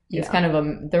it's kind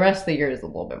of the rest of the year is a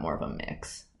little bit more of a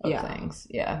mix of things.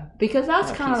 Because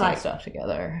that's kind of like stuff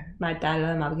together. My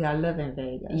dilemma, because I live in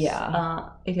Vegas.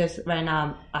 Because right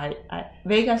now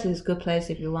Vegas is a good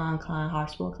place if you want to climb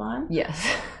hardcore climb.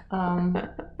 Yes.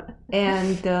 But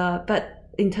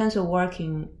in terms of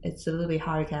working, it's a little bit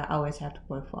hard because I always have to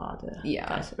work for other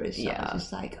guys. So it's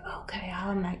just like, okay, how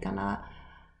am I gonna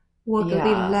work a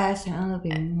bit less and a little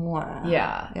bit more?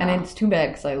 And it's too bad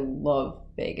because I love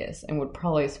Vegas and would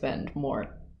probably spend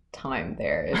more time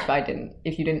there if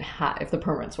the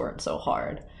permits weren't so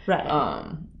hard.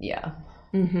 Wow.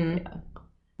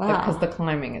 Because the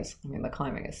climbing is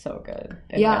so good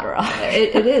in Red Rock.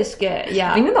 it is good.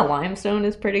 Yeah, even the limestone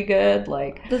is pretty good.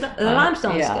 Like the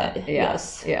limestone is good.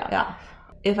 Yes.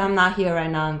 If I'm not here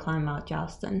right now, I'm climbing Mount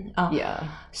Johnston.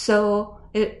 So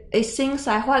it seems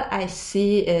like what I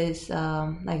see is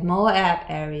like Moab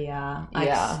area,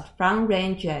 like Front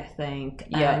Range, I think,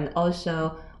 and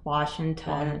also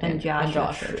Washington and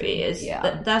Joshua Tree is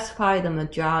that's probably the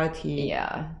majority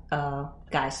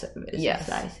guy service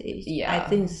I see. I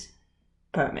think it's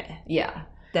permit.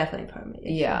 Definitely permit.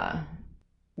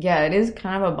 It is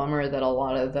kind of a bummer that a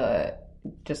lot of the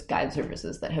just guide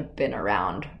services that have been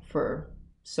around for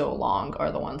so long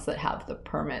are the ones that have the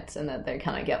permits, and that they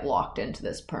kind of get locked into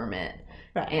this permit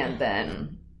and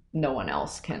then no one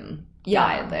else can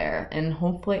guide there. And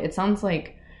hopefully it sounds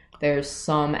like there's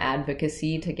some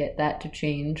advocacy to get that to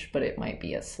change, but it might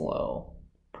be a slow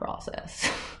process.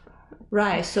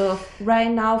 Right. So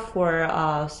right now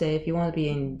for say if you want to be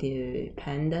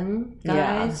independent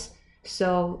guys,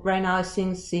 so right now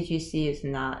since CGC is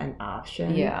not an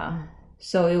option.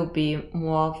 So it would be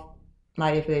more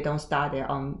like if they don't start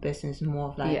their own business, more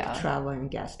of like travel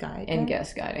and guest guiding. And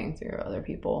guest guiding through other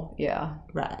people.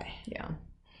 Right.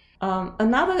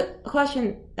 Another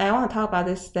question I want to talk about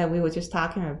this that we were just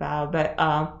talking about, but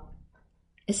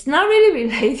it's not really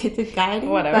related to guiding.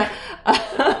 Whatever.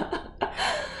 But,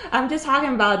 I'm just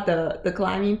talking about the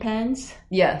climbing pants.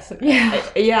 Yes.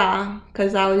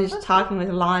 Because I was just talking with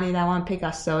Lani that I want to pick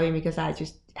up sewing because I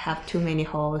just have too many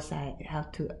holes. I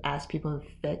have to ask people to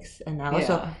fix, and I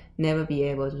also never be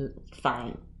able to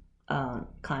find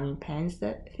climbing pants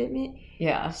that fit me.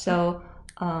 So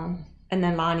and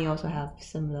then Lani also have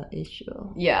similar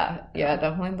issue.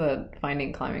 Definitely the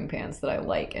finding climbing pants that I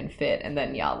like and fit, and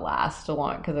then last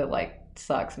along, because I like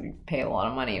sucks. We pay a lot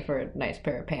of money for a nice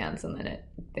pair of pants, and then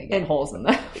they get holes in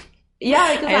them.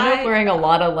 Yeah, because I end up wearing a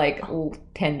lot of like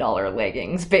 $10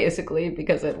 leggings basically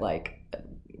because it like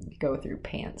go through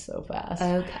pants so fast.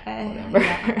 Okay. Whatever.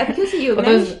 Yeah. Because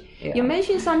you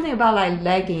mentioned something about like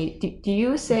legging. Did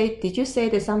you say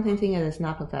there's something that's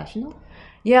not professional?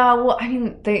 Yeah, well, I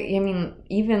mean,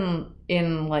 even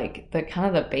in like the kind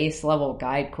of the base level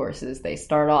guide courses, they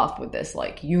start off with this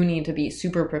like, you need to be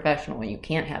super professional and you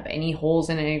can't have any holes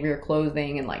in any of your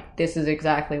clothing, and like this is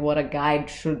exactly what a guide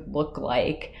should look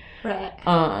like. Right.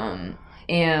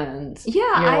 And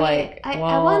yeah, I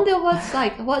wonder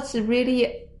what's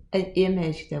really an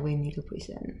image that we need to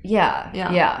present.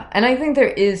 Yeah. And I think there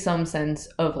is some sense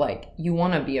of like, you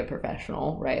want to be a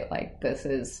professional, right? Like this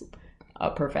is a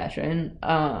profession.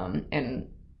 And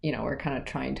you know, we're kind of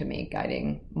trying to make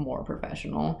guiding more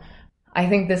professional. I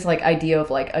think this like idea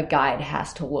of like a guide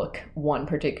has to look one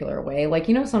particular way. Like,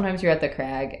 you know, sometimes you're at the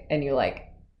crag and you like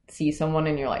see someone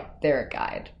and you're like, they're a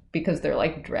guide because they're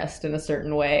like dressed in a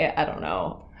certain way. I don't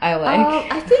know.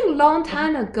 I think long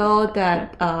time ago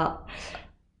that a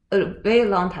very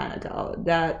long time ago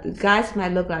that guys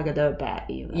might look like a dirtbag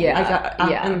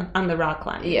even. On the rock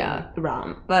climbing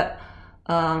round.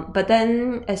 But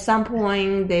then at some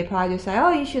point they probably say,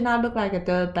 oh, you should not look like a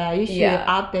dirtbag. You should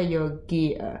update your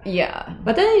gear. Yeah.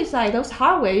 But then it's like those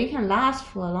hardware you can last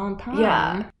for a long time.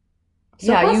 Yeah.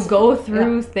 So you go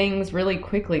through things really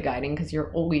quickly guiding because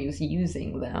you're always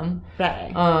using them.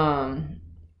 Right.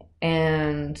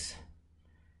 And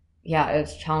yeah,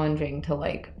 it's challenging to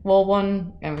like, well,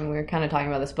 one, I mean, we were kind of talking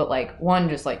about this, but like one,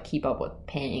 just like keep up with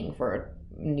paying for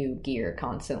new gear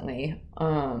constantly.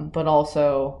 But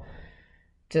also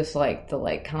just like the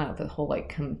like kind of the whole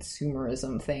like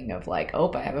consumerism thing of like,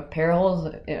 oh, I have a pair of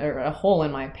holes or a hole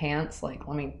in my pants, like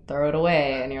let me throw it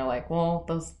away. And you're like, well,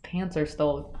 those pants are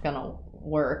still gonna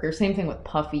work. Or same thing with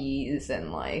puffies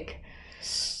and like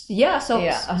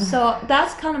so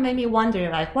that's kind of made me wonder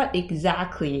like what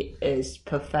exactly is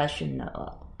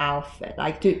professional outfit.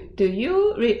 Like do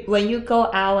you when you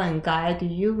go out and guide, do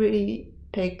you really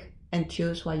pick and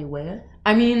choose what you wear?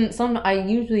 I mean, I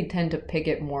usually tend to pick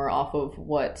it more off of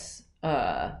what's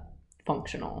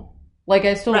functional. Like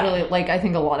I still really like, I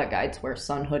think a lot of guides wear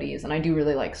sun hoodies, and I do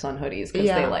really like sun hoodies because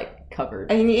they like cover,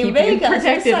 keep you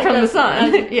protected from the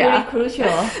sun. Really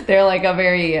crucial. They're like a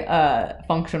very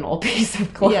functional piece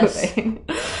of clothing.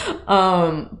 Yes.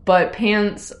 But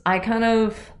pants, I kind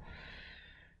of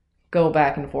go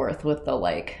back and forth with the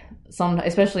like,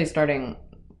 especially starting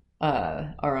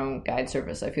our own guide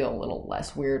service, I feel a little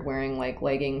less weird wearing like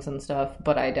leggings and stuff,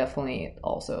 but I definitely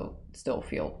also still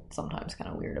feel sometimes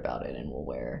kind of weird about it and will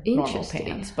wear normal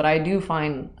pants. But I do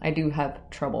have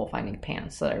trouble finding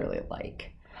pants that I really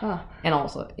like. Huh. And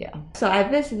also, so I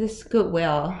visited this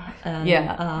Goodwill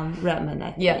Redmond,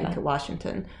 I think,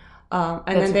 Washington. And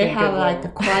then they have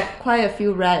like quite a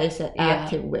few varieties of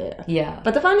active wear. Yeah.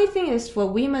 But the funny thing is, for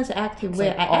women's active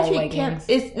wear, I actually can't.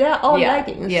 They're all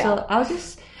leggings. Yeah. So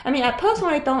I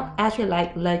personally don't actually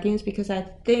like leggings because I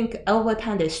think over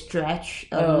time they stretch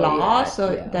a lot.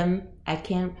 Then I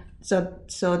can't.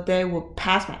 So they will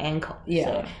pass my ankle. Yeah.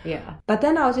 So. Yeah. But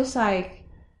then I was just like,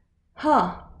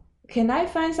 can I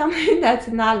find something that's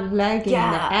not legging in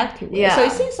the active wear? So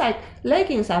it seems like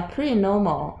leggings are pretty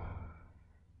normal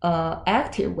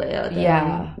active wear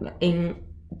in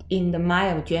the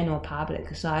mind of general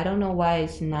public. So I don't know why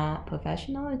it's not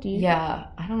professional. Do you? Yeah,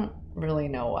 I don't really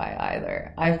know why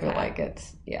either. I feel like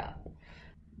it's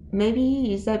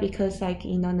Maybe is that because like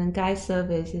the guy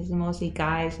service is mostly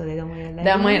guys, so they don't wear leggings?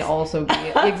 That might also be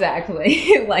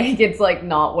exactly like it's like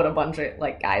not what a bunch of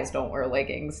like guys don't wear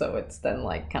leggings, so it's then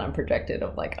like kind of projected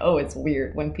of like, oh, it's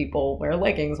weird when people wear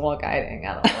leggings while guiding.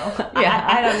 I don't know.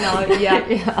 I don't know.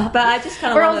 Yeah. But I just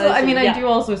kind of. Or also, I do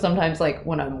also sometimes like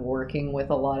when I'm working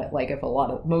with a lot of like if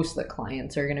most of the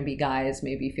clients are going to be guys,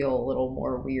 maybe feel a little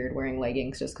more weird wearing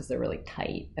leggings just because they're really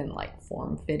tight and like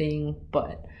form fitting,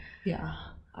 but yeah.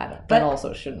 That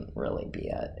also shouldn't really be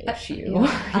an issue.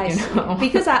 I see.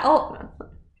 Because I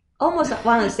almost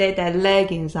want to say that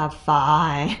leggings are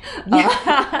fine.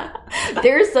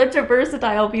 They're such a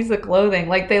versatile piece of clothing.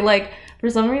 Like they like,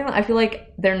 for some reason, I feel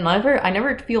like I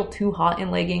never feel too hot in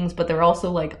leggings, but they're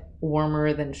also like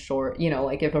warmer than short.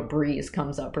 Like if a breeze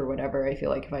comes up or whatever, I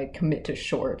feel like if I commit to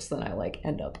shorts, then I like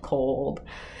end up cold.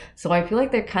 So I feel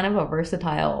like they're kind of a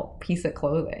versatile piece of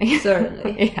clothing.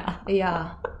 Certainly.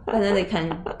 Yeah. And then they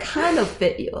can kind of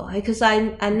fit you. Because I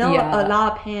know a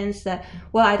lot of pants that,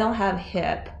 I don't have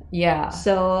hip. Yeah.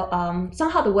 So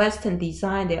somehow the Western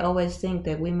design, they always think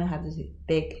that women have these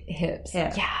big hips.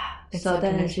 Yeah. So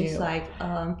then it's just like,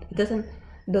 it doesn't,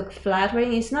 look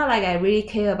flattering. It's not like I really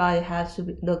care about it has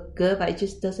to look good, but it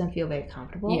just doesn't feel very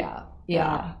comfortable.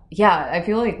 Yeah, I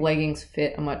feel like leggings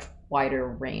fit a much wider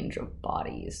range of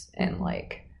bodies, and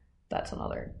like that's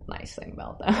another nice thing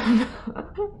about them.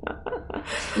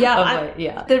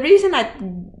 The reason I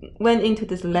went into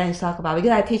this lens talk about,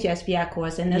 because I teach SPI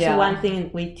course, and that's one thing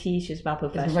we teach is about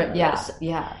professionalism.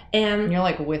 And you're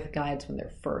like with guides when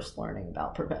they're first learning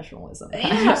about professionalism.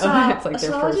 It's like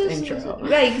their first intro.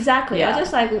 Right, exactly. I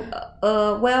just like,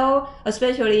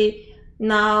 especially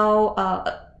now,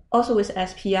 also with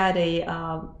SPI,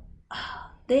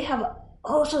 they have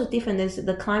all sorts of different.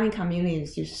 The climbing community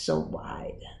is just so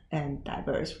wide and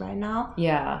diverse right now.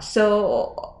 Yeah.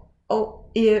 So,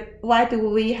 why do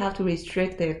we have to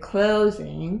restrict their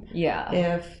clothing? Yeah.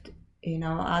 If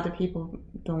other people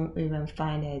don't even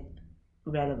find it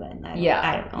relevant.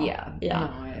 I don't know. Yeah. No,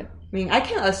 I mean, I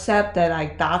can accept that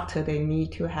like doctor they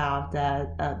need to have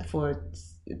that for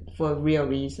a real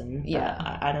reason. Yeah.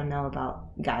 I don't know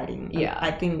about guiding. Yeah.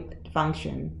 I think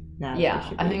function. I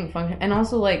think function, and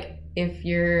also like if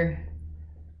you're.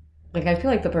 Like, I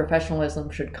feel like the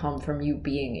professionalism should come from you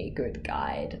being a good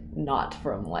guide, not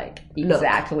from, like,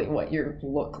 exactly what you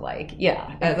look like.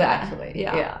 Yeah, exactly.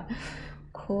 Yeah.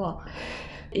 Cool.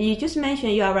 You just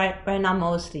mentioned you are right now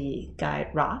mostly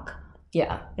guide rock.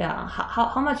 Yeah. Yeah.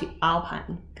 How much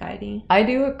alpine guiding? I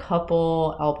do a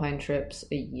couple alpine trips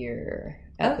a year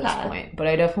at this point, but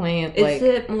I definitely, Is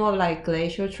it more like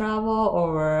glacial travel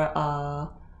or...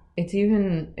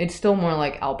 It's still more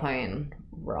like alpine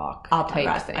rock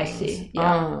type things. I see.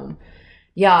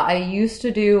 I used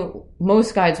to do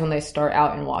most guides when they start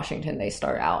out in Washington, they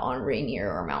start out on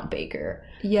Rainier or Mount Baker.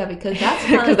 Yeah, because that's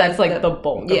because like the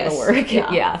bulk of the work.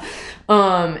 Yeah.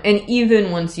 And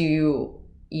even once even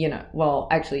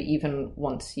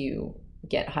once you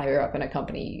get higher up in a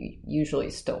company, you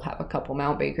usually still have a couple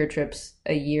Mount Baker trips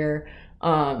a year.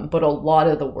 But a lot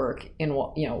of the work in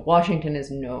Washington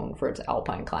is known for its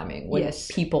alpine climbing. When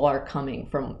people are coming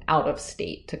from out of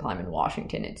state to climb in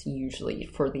Washington, it's usually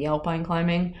for the alpine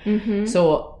climbing. Mm-hmm.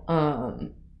 So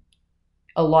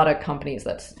a lot of companies,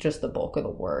 that's just the bulk of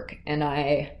the work. And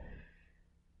I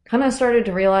kind of started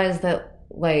to realize that,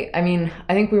 like, I mean,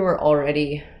 I think we were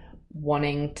already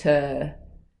wanting to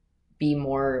be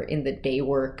more in the day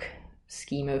work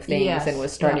scheme of things, and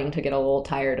was starting to get a little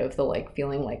tired of the like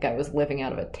feeling like I was living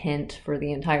out of a tent for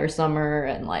the entire summer,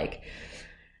 and like,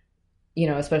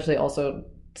 especially also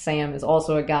Sam is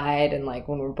also a guide, and like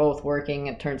when we're both working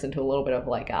it turns into a little bit of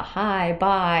like a hi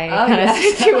bye kind of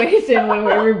situation when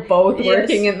we were both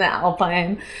working in the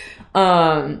alpine.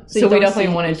 So we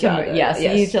definitely wanted to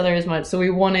see each other as much, so we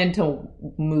wanted to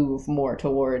move more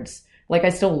towards, like, I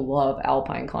still love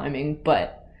alpine climbing,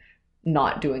 but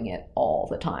not doing it all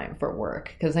the time for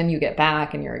work, because then you get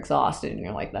back and you're exhausted and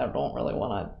you're like, I don't really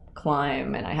want to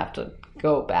climb, and I have to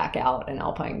go back out an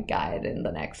alpine guide in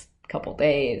the next couple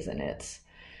days, and it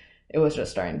was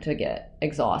just starting to get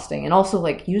exhausting. And also,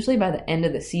 like, usually by the end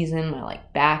of the season my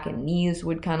like back and knees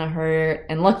would kind of hurt,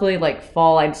 and luckily like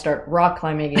fall I'd start rock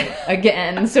climbing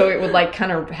again, so it would like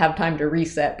kind of have time to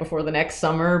reset before the next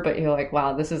summer. But you're like,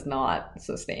 wow, this is not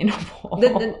sustainable.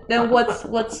 Then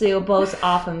what's your most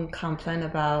often complaint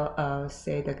about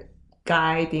say the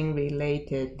guiding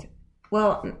related,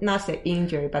 well, not say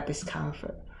injury but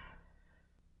discomfort?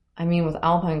 I mean, with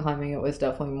alpine climbing, it was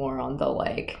definitely more on the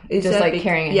like, just like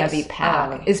carrying a heavy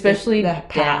pack, especially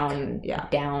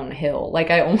downhill.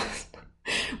 Like I almost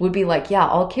would be like,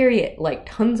 I'll carry it like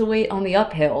tons of weight on the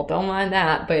uphill, don't mind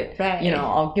that, but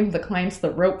I'll give the clients the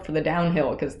rope for the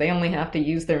downhill because they only have to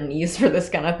use their knees for this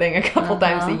kind of thing a couple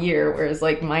times a year, whereas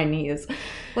like my knees,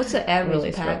 what's the average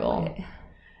really struggle.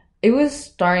 It was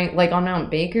starting, like on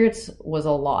Mount Baker, it was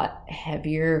a lot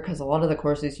heavier because a lot of the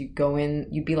courses you go in,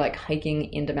 you'd be like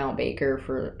hiking into Mount Baker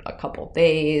for a couple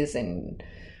days, and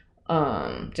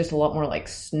just a lot more like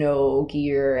snow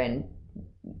gear, and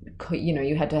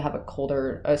you had to have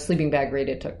a sleeping bag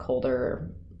rated to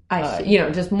colder,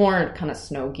 just more kind of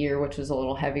snow gear, which was a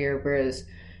little heavier, whereas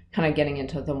kind of getting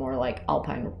into the more like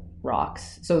alpine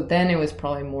rocks. So then it was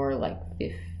probably more like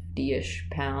 50-ish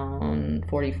pound,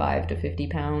 45 to 50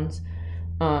 pounds.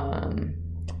 And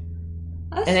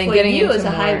then getting into a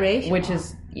high ratio, which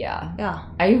is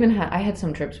I had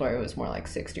some trips where it was more like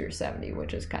 60 or 70,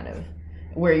 which is kind of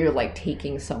where you're like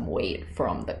taking some weight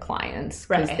from the clients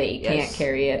because they can't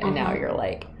carry it, and now you're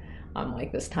like, I'm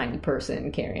like this tiny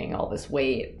person carrying all this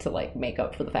weight to like make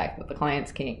up for the fact that the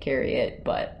clients can't carry it,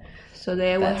 but so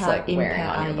they will have like wearing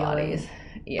impact on your bodies,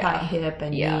 hip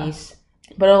and knees.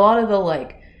 But a lot of the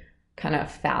like kind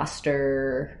of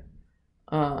faster,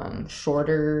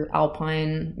 shorter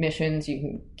alpine missions, you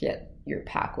can get your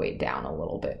pack weight down a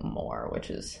little bit more, which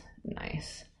is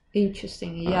nice.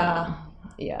 Interesting. Yeah.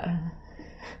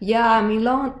 Yeah, I mean,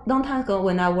 long time ago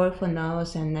when I worked for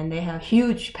Nose, and then they have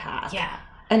huge pack. Yeah.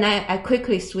 And I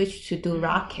quickly switched to do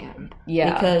rock camp.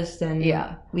 Yeah. Because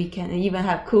then we can even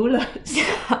have coolers.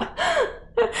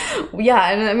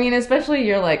 Yeah, and I mean, especially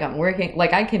you're like, I'm working,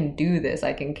 like I can do this,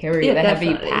 I can carry the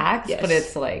heavy packs, but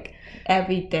it's like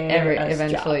every day.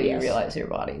 Eventually job, you realize your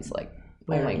body's like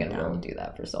only going to be able to do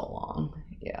that for so long.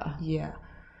 Yeah,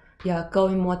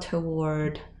 going more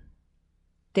toward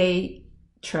day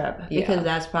trip because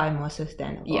that's probably more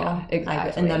sustainable. Yeah, exactly.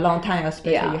 Like, in the long time,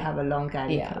 especially you have a long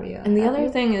guiding career. And the other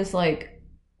thing is like,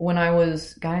 when I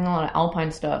was guiding a lot of alpine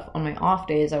stuff, on my off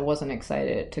days, I wasn't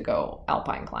excited to go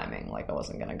alpine climbing. Like, I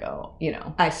wasn't going to go, you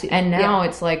know. I see. And now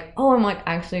it's like, oh, I'm like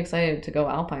actually excited to go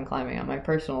alpine climbing on my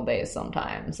personal days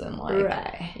sometimes. And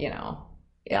like, you know,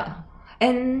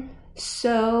 And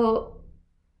so,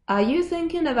 are you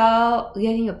thinking about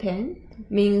getting a pin?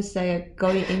 Means like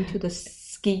going into the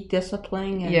ski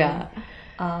discipline? And,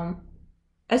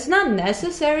 it's not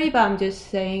necessary, but I'm just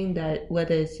saying that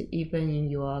whether it's even in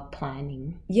your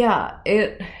planning. Yeah,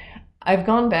 I've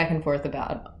gone back and forth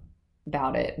about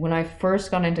it. When I first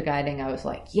got into guiding, I was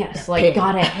like, yes, like pin.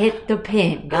 Gotta hit the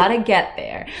pin, gotta get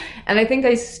there. And I think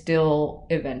I still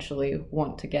eventually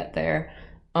want to get there.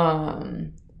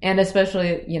 And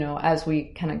especially, you know, as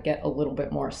we kind of get a little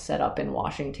bit more set up in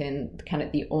Washington, kind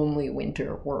of the only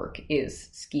winter work is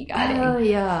ski guiding. Oh,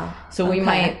 yeah. So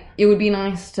it would be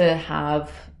nice to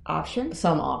have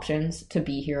some options to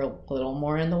be here a little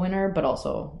more in the winter, but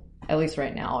also, at least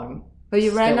right now,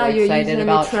 you're excited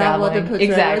about traveling.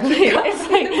 Exactly. It's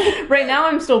like, right now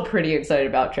I'm still pretty excited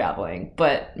about traveling,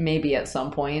 but maybe at some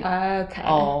point but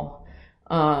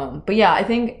yeah, I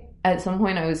think at some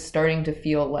point I was starting to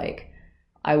feel like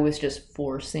I was just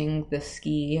forcing the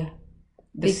skiing,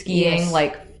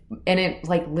 like, and it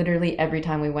like literally every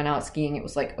time we went out skiing, it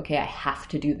was like, okay, I have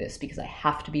to do this because I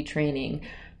have to be training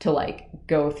to like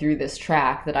go through this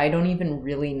track that I don't even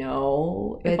really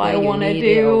know if I want to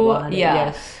do.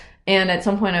 And at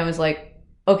some point I was like,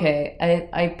 okay,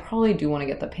 I probably do want to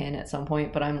get the pin at some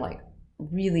point, but I'm like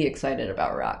really excited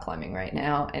about rock climbing right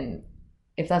now. And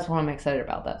if that's what I'm excited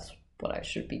about, that's what I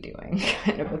should be doing,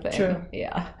 kind of a thing. True.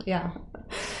 Yeah,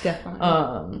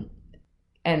 definitely.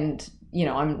 And you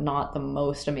know, I'm not the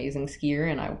most amazing skier,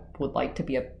 and I would like to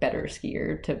be a better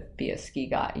skier to be a ski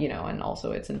guide, you know, and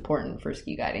also it's important for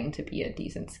ski guiding to be a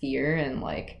decent skier, and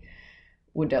like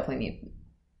would definitely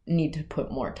need to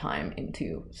put more time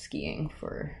into skiing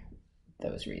for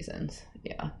those reasons.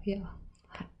 Yeah.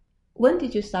 When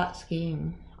did you start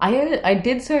skiing? I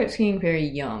did start skiing very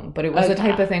young, but it was the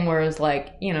type of thing where it was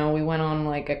like, you know, we went on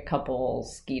like a couple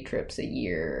ski trips a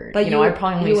year. But I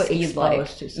probably only skied like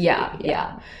to ski.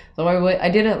 Yeah. So I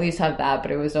did at least have that, but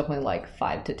it was definitely like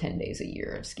 5 to 10 days a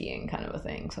year of skiing, kind of a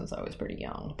thing, since I was pretty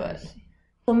young. But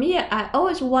for me, I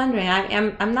always wondering.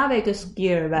 I'm not a very good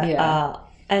skier, but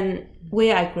and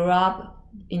where I grew up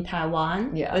in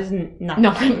Taiwan, was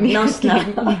no snow.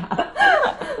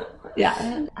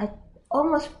 I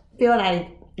almost feel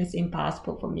like it's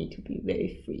impossible for me to be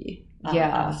very free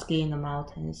skiing in the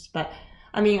mountains. But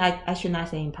I mean, I should not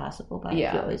say impossible, but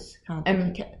I feel it's kind of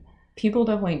difficult. People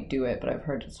definitely do it, but I've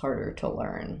heard it's harder to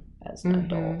learn as an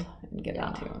adult and get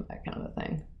into and that kind of a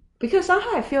thing. Because somehow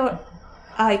I feel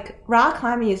like rock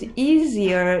climbing is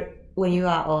easier when you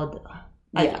are older.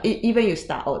 Like, even you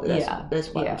start older.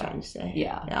 That's what I'm trying to say.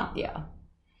 Yeah.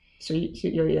 So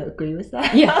you agree with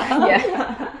that?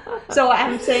 Yeah. So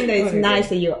I'm saying that it's nice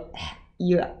that you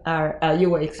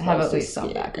were exposed have at to least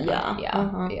some background.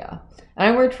 Yeah. And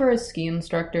I worked for a ski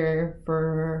instructor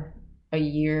for a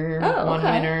year, one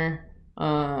winter,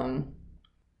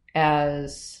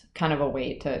 as kind of a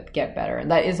way to get better.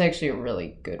 And that is actually a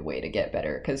really good way to get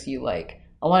better, because you like,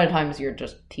 a lot of times you're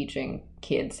just teaching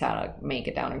kids how to make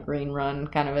it down a green run,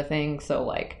 kind of a thing. So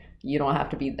like, you don't have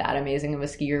to be that amazing of a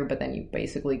skier, but then you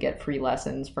basically get free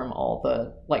lessons from all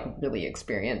the like really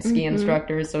experienced ski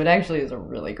instructors. So it actually is a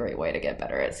really great way to get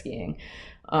better at skiing,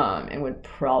 and would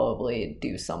probably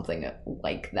do something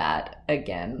like that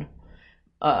again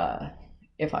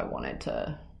if I wanted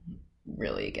to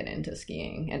really get into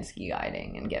skiing and ski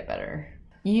guiding and get better.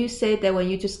 You said that when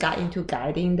you just got into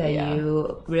guiding that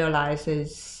you realized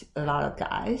there's a lot of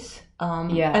guys.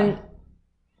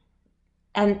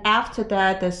 And after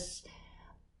that, does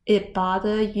it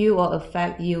bother you or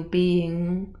affect you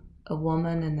being a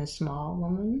woman and a small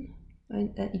woman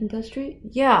in that industry?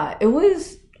 Yeah, it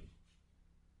was,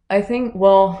 I think,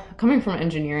 well, coming from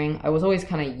engineering, I was always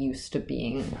kind of used to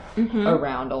being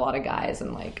around a lot of guys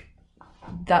and like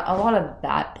that a lot of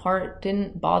that part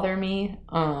didn't bother me.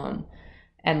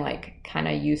 And like kind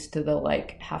of used to the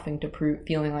like having to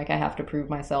feeling like I have to prove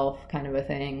myself kind of a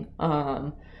thing.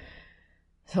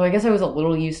 So I guess I was a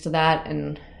little used to that,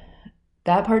 and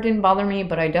that part didn't bother me,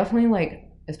 but I definitely like,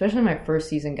 especially my first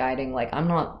season guiding, like I'm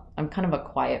kind of a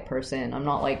quiet person. I'm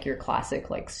not like your classic,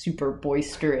 like super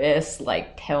boisterous,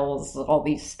 like tells all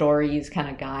these stories kind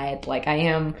of guide. Like I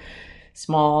am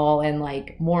small and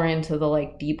like more into the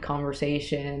like deep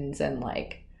conversations and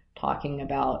like talking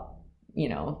about, you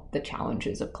know, the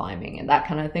challenges of climbing and that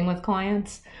kind of thing with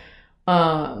clients.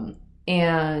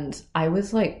 And I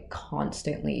was like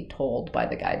constantly told by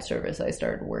the guide service I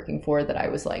started working for that I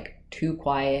was like too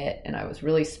quiet and I was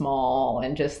really small,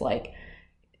 and just like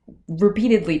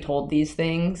repeatedly told these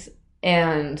things.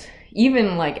 And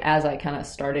even like as I kind of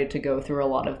started to go through a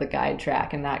lot of the guide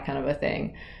track and that kind of a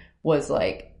thing, was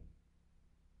like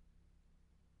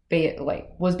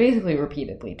was basically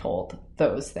repeatedly told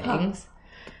those things.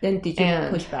 Then did you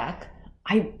push back?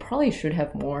 I probably should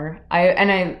have more.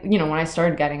 I you know, when I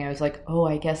started guiding, I was like, oh,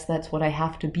 I guess that's what I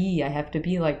have to be. I have to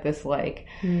be like this, like,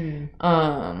 you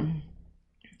know,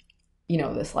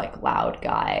 this like loud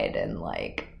guide and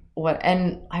like what.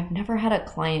 And I've never had a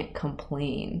client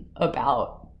complain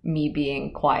about me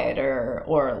being quieter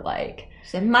or like,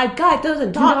 say, my guide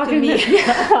doesn't talk to me.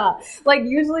 Yeah. Like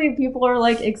usually people are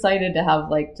like excited to have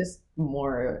like just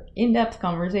more in-depth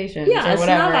conversations or whatever. It's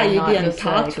not like you didn't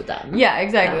talk like, to them. Yeah,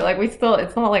 exactly. Yeah. Like we still,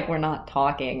 it's not like we're not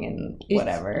talking and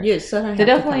whatever. You certainly so have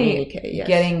definitely to communicate, yes.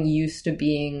 Getting used to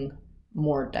being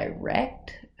more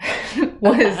direct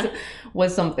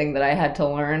was something that I had to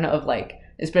learn, of like,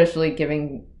 especially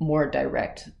giving more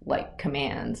direct like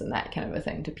commands and that kind of a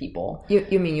thing to people.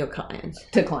 You mean your clients?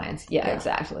 To clients, yeah.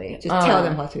 Exactly. Just tell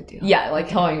them what to do. Yeah, like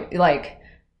telling, like,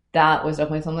 that was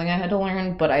definitely something I had to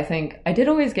learn. But I think I did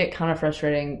always get kind of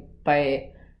frustrating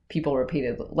by people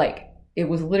repeatedly. Like, it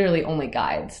was literally only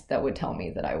guides that would tell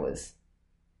me that I was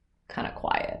kind of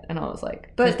quiet, and I was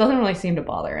like, this doesn't really seem to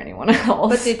bother anyone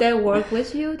else. But did they work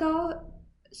with you though?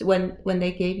 When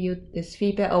they gave you this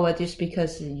feedback, or just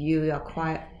because you are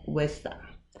quiet with them?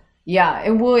 Yeah,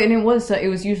 it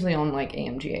was usually on like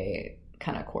AMGA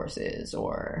kind of courses,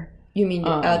 or you mean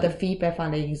the feedback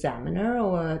from the examiner,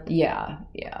 or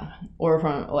or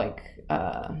from like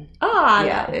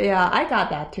yeah, I got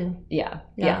that too. Yeah.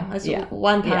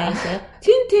 One time I said,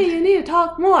 Tintin, you need to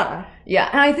talk more. Yeah,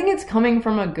 and I think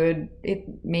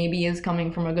it maybe is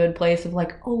coming from a good place of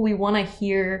like, oh, we want to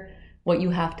hear what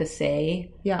you have to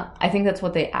say. Yeah. I think that's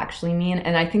what they actually mean.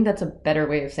 And I think that's a better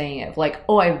way of saying it. Like,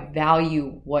 oh, I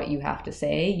value what you have to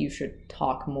say. You should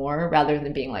talk more, rather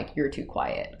than being like, you're too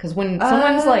quiet. Because when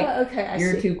someone's like,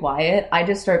 you're too quiet, I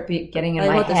just start getting in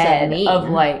my head of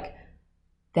like,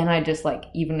 then I just like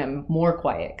even am more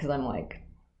quiet because I'm like,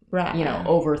 you know,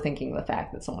 overthinking the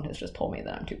fact that someone has just told me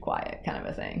that I'm too quiet, kind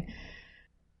of a thing.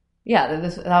 Yeah,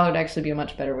 that would actually be a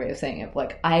much better way of saying it.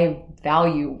 Like, I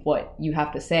value what you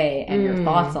have to say and your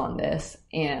thoughts on this,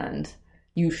 and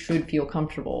you should feel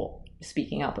comfortable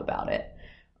speaking up about it.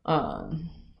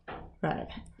 Right.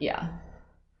 Yeah.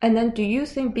 And then do you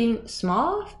think being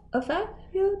small affect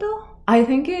you though? I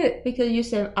think it... Because you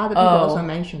said other people also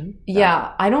mentioned that.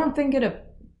 Yeah, I don't think it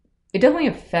definitely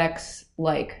affects,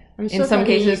 like, in some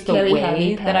cases, the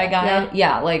way that I guide.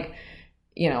 Yeah, like,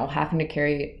 you know, having to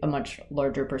carry a much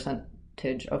larger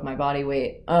percentage of my body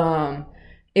weight.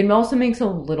 It also makes a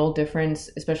little difference,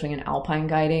 especially in alpine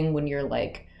guiding, when you're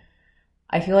like,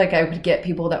 I feel like I would get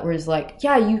people that was like,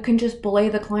 yeah, you can just belay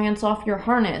the clients off your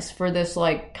harness for this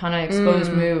like kind of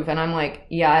exposed move. And I'm like,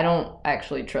 yeah, I don't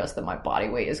actually trust that my body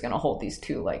weight is going to hold these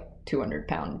two like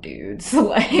 200-pound dudes.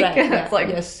 Like, it's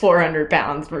like 400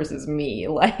 pounds versus me.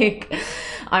 Like,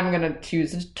 I'm going to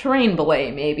choose a terrain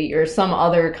belay maybe, or some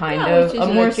other kind of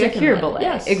a more secure belay.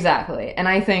 Yes. Exactly. And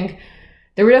I think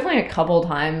there were definitely a couple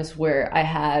times where I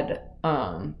had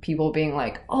people being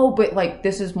like, oh, but like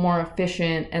this is more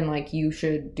efficient and like you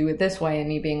should do it this way, and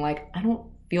me being like, I don't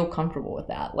feel comfortable with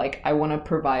that. Like, I want to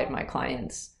provide my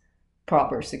clients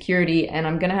proper security, and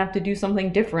I'm gonna have to do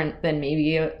something different than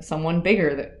maybe someone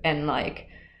bigger, and like,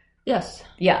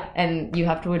 and you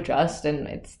have to adjust,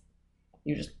 and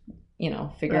you just, you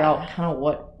know, figure out kind of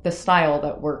what the style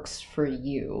that works for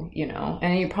you, you know.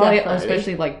 And you probably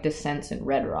especially like descents in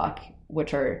Red Rock,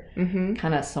 which are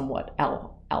kind of somewhat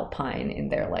alpine in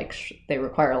their like they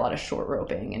require a lot of short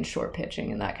roping and short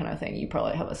pitching and that kind of thing. You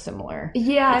probably have a similar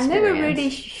experience. I never really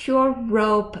short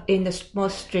rope in the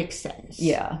most strict sense.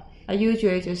 I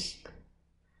usually just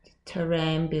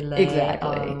terrain belay.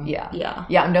 Exactly.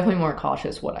 I'm definitely more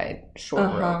cautious what I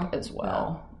short rope as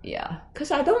well.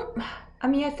 Because I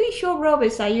think short rope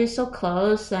is like you're so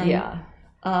close, and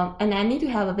And I need to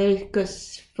have a very good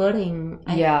footing.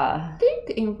 I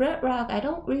think in Red Rock, I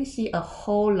don't really see a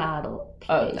whole lot of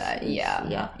places.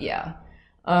 Yeah.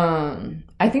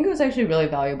 I think it was actually really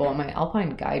valuable on my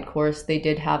Alpine guide course. They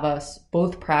did have us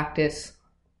both practice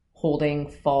holding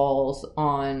falls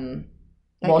on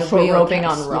while short roping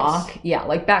on rock. Yes. Yeah,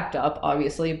 like backed up,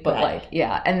 obviously, but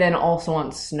and then also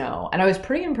on snow. And I was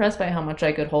pretty impressed by how much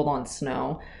I could hold on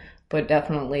snow, but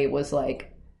definitely was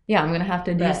like, yeah, I'm going to have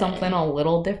to do something a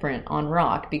little different on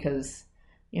rock because,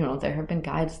 you know, there have been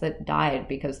guides that died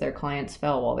because their clients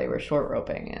fell while they were short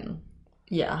roping, and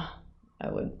I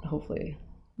would hopefully...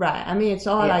 Right. I mean, it's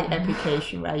all like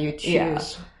application, right? You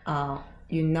choose,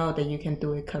 you know that you can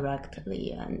do it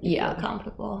correctly and you feel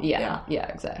comfortable. Yeah,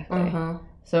 exactly.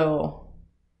 So,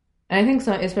 and I think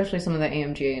especially some of the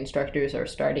AMGA instructors are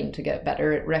starting to get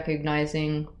better at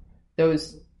recognizing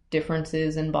those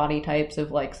differences in body types of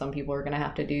like some people are going to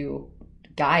have to do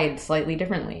guides slightly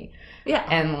differently. Yeah.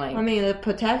 And like, I mean, the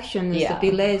protection is the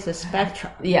belay is a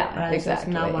spectrum. Yeah, right?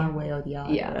 exactly. So it's not one way or the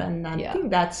other. Yeah. And I think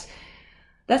that's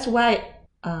why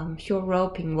short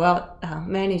roping,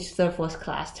 managed third, fourth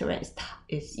class terrain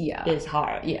is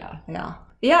hard.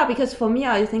 Yeah, because for me,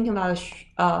 I think about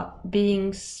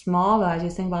being smaller. I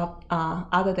just think about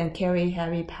other than carry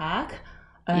heavy pack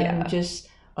and just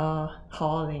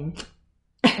hauling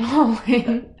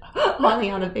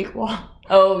on a big wall.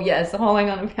 Oh yes,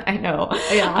 hauling on a. I know.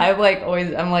 Yeah,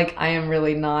 I am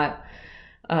really not.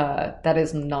 That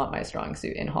is not my strong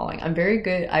suit in hauling. I'm very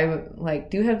good. I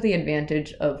do have the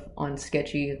advantage of on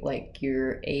sketchy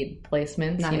gear aid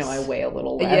placements. Nice. You know, I weigh a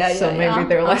little less, so maybe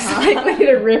they're less likely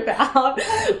to rip out.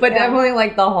 But definitely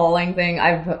the hauling thing,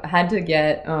 I've had to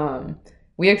get.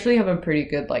 We actually have a pretty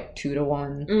good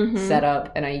 2-to-1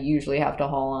 setup, and I usually have to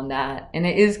haul on that. And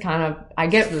it is kind of, I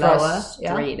get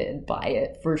frustrated by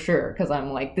it for sure, because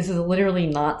I'm like, this is literally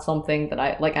not something that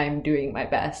I'm doing my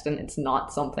best, and it's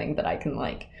not something that I can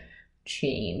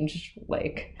change.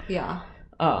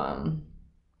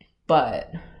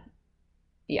 But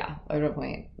yeah, I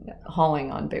definitely,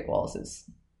 hauling on big walls is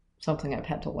something I've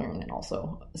had to learn, and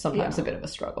also sometimes a bit of a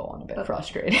struggle and a bit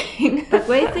frustrating. The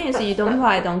great thing is you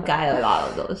probably don't guide a lot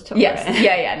of those terrain.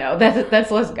 Yes, no, that's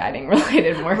less guiding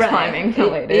related, more climbing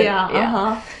related.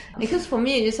 Because for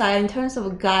me, it's in terms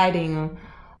of guiding,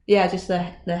 just the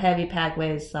heavy pack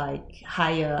weight is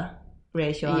higher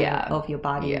ratio of your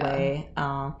body weight,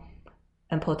 and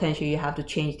potentially you have to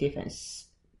change different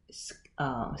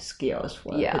skills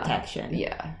for protection.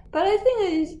 But I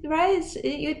think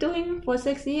you're doing for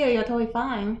 6 years, you're totally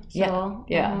fine. So,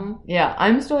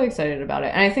 I'm still excited about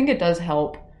it, and I think it does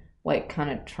help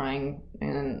kind of trying,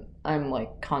 and I'm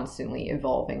constantly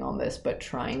evolving on this, but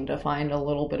trying to find a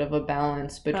little bit of a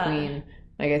balance between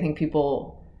I think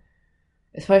people,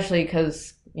 especially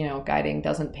because guiding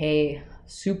doesn't pay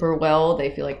super well, they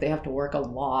feel like they have to work a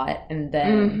lot and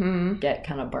then get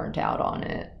kind of burnt out on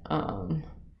it.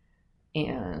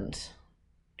 And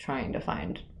trying to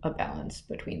find a balance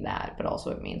between that, but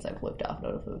also it means I've lived out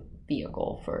of a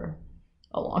vehicle for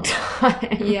a long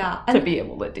time to be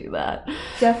able to do that.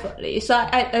 Definitely. So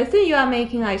I think you are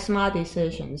making smart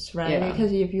decisions, right?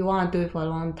 Because if you want to do it for a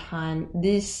long time,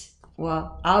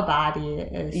 our body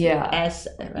is an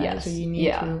asset, right? Yes. So you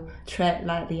need to tread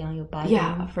lightly on your body.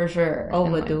 Yeah, for sure.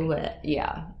 Overdo it.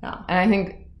 Yeah. And I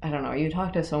think, I don't know, you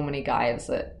talk to so many guides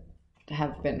that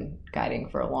have been guiding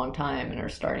for a long time and are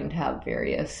starting to have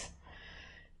various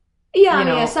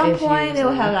at some point they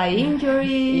will have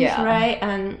injuries, right?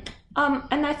 And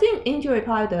I think injury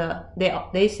probably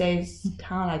they say is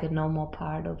kind of a normal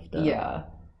part of the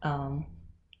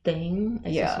thing.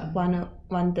 It's just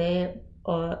one day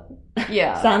or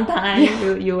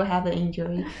sometime you will have an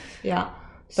injury. But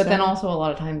then also a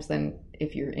lot of times then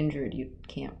if you're injured, you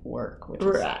can't work, which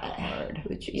is hard.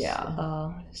 Which is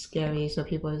scary. So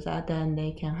people that then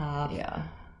they can have.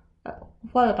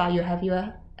 What about you? Have you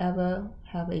ever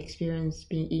have experience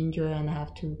being injured and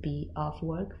have to be off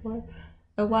work for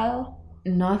a while?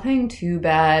 Nothing too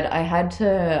bad. I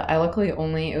luckily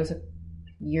it was a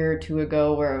year or two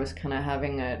ago where I was kind of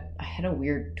having I had a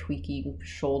weird tweaky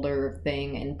shoulder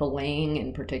thing, and belaying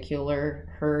in particular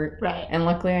hurt. Right. And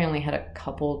luckily I only had a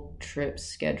couple trips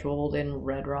scheduled in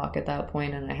Red Rock at that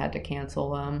point, and I had to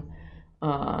cancel them.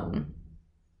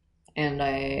 And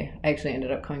I actually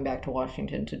ended up coming back to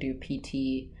Washington to do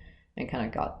PT and kind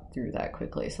of got through that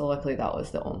quickly. So luckily that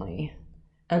was the only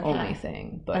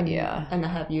thing. But And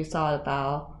have you thought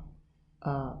about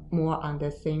more on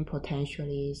the thing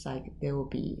potentially is there will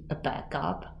be a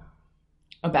backup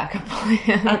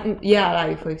plan?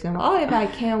 For example, if I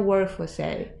can't work for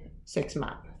say 6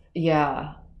 months,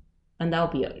 and that'll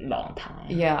be a long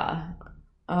time.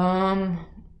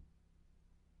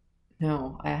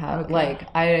 No, I have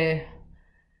Okay.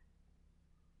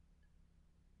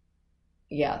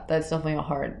 yeah, that's definitely a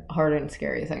hard and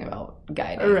scary thing about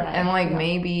guiding. And Right. Yeah.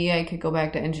 maybe I could go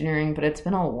back to engineering, but it's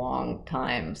been a long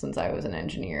time since I was an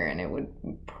engineer, and it would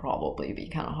probably be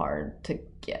kind of hard to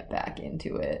get back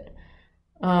into it.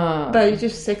 But it's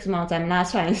just 6 months. I'm not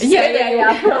trying to say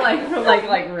yeah. For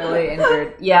like really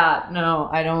injured. Yeah, no,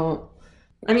 I don't.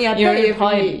 I mean, I You know, bet you if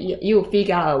probably- you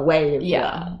figure out a way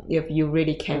Yeah. if you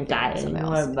really can't Figure guide something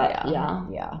anymore. else. But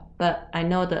Yeah. But I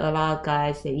know that a lot of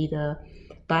guys, they either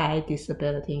buy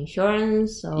disability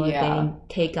insurance or they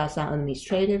take out some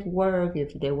administrative work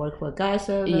if they work for a guy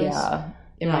service. Yeah.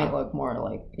 It might look more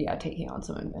like, taking on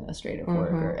some administrative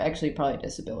work, or actually probably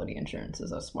disability insurance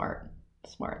is a smart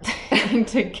thing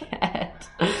to get.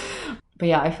 But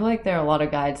yeah, I feel like there are a lot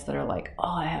of guides that are like, oh,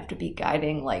 I have to be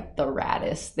guiding like the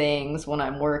raddest things when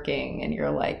I'm working. And you're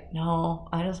like, no,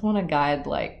 I just want to guide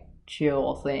like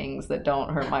chill things that don't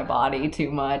hurt my body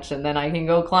too much. And then I can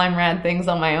go climb rad things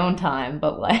on my own time.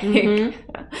 But like,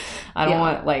 I don't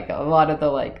want like a lot of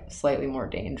the like slightly more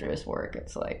dangerous work.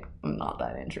 It's like, I'm not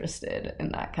that interested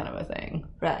in that kind of a thing.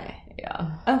 Right.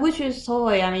 Yeah. Which is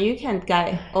totally, I mean, you can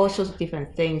guide all sorts of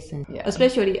different things. And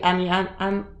especially, I mean,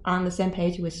 I'm on the same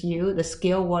page with you. The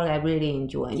skill work, I really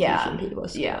enjoy teaching people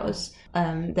skills.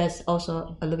 There's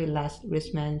also a little bit less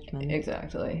risk management.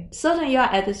 Exactly. Certainly, yeah,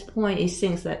 at this point, it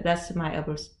seems that that's my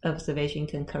observation.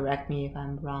 Can correct me if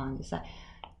I'm wrong. It's like,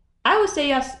 I would say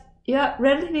you're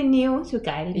relatively new to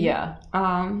guiding. Yeah.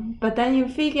 But then you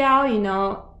figure out,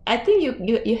 I think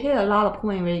you hit a lot of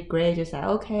point really great. Just like,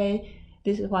 okay,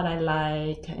 this is what I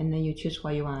like, and then you choose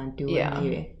what you want to do. Yeah.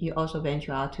 And you also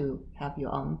venture out to have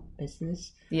your own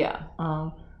business. Yeah.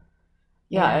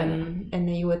 And then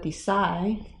you will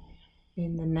decide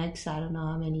in the next, I don't know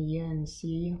how many years, and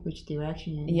see which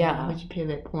direction, which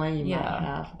pivot point you might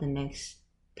have the next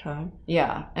turn.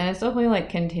 Yeah, and it's definitely like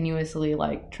continuously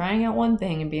like trying out one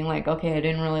thing and being like, okay, I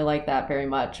didn't really like that very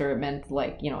much, or it meant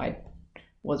like, I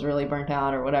was really burnt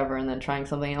out or whatever, and then trying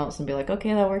something else and be like,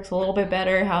 okay, that works a little bit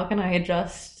better. How can I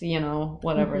adjust,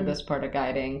 whatever this part of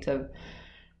guiding to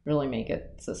really make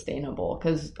it sustainable?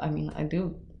 Because I mean, I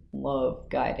do love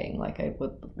guiding. Like I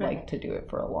would like to do it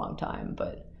for a long time,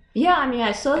 but yeah, I mean,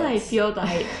 I certainly feel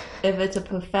like if it's a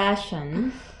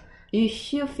profession, you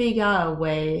should figure out a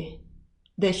way.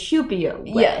 There should be a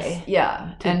way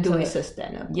to do it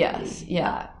sustainably. Yes,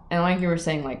 yeah. And like you were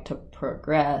saying, like to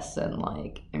progress, and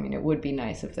like, I mean, it would be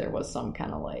nice if there was some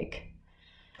kind of like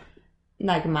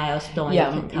milestone you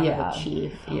can kind of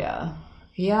achieve. Yeah.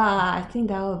 Yeah, I think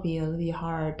that would be a little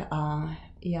hard.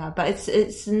 But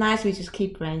it's nice we just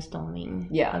keep brainstorming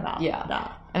about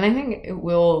that. And I think it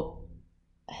will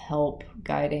help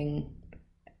guiding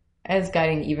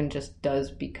even just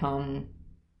does become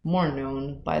more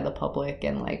known by the public,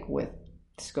 and like with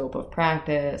scope of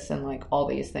practice and like all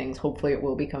these things, hopefully it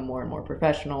will become more and more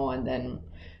professional, and then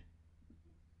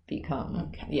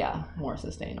become more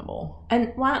sustainable.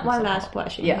 And one last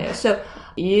question here. So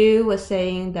you were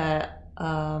saying that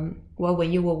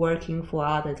when you were working for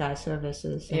other guide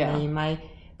services, and then you might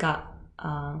got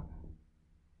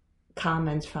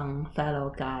comments from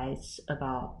fellow guides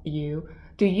about you.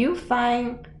 Do you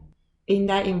find in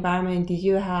that environment, did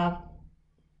you have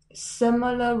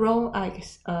similar role, like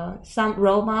some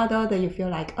role model that you feel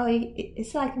like, oh,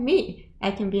 it's like me,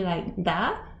 I can be like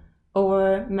that,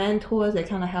 or mentors that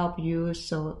kind of help you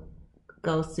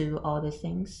go through all these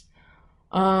things?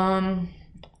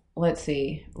 Let's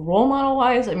see. Role model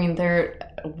wise, I mean,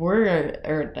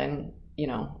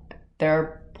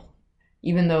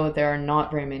 even though there are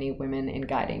not very many women in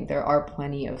guiding, there are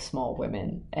plenty of small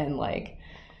women, and like,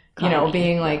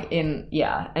 being like and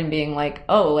being like,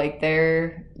 oh, like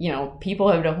they're,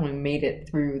 people have definitely made it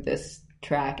through this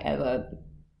track as a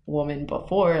woman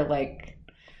before, like,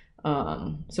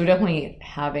 so definitely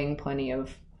having plenty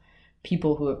of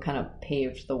people who have kind of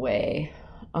paved the way.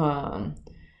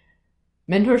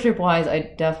 Mentorship wise, I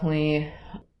definitely,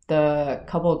 the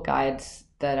couple of guides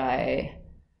that I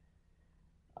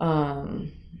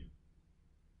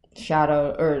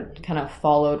shadowed or kind of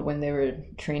followed when they were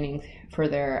training for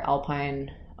their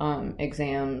alpine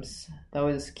exams, that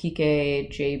was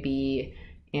Kike, JB,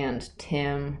 and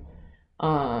Tim,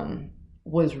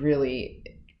 was really,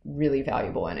 really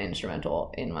valuable and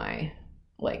instrumental in my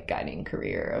like guiding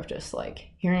career, of just like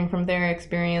hearing from their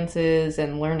experiences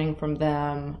and learning from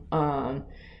them. And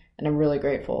I'm really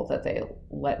grateful that they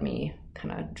let me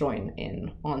kind of join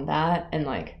in on that. And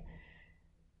like,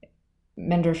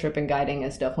 mentorship and guiding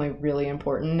is definitely really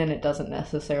important, and it doesn't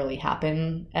necessarily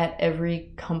happen at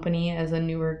every company as a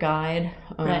newer guide.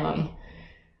 Right.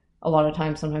 a lot of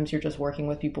times, sometimes you're just working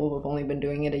with people who have only been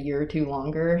doing it a year or two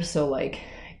longer. So like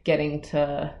getting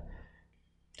to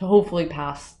hopefully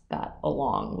pass that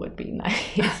along would be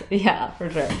nice. Yeah, for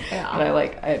sure. Yeah.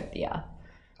 But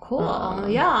cool.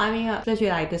 Yeah, I mean, especially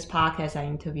like this podcast, I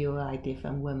interview like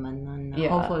different women, and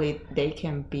hopefully they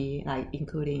can be like,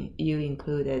 including you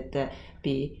included,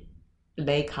 be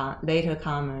later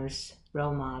comers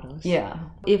role models. Yeah.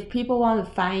 If people want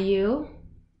to find you,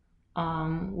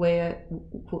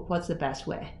 what's the best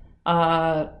way?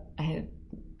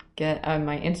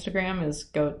 My Instagram is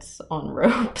goats on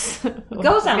ropes.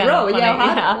 Goats on ropes. Yeah.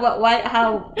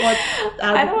 How?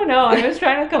 I don't know. I was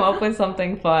trying to come up with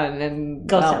something fun, and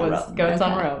goats that on was ropes. Goats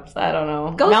on ropes. I don't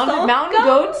know. Mountain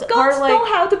goats are like, don't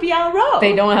have to be on ropes.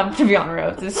 They don't have to be on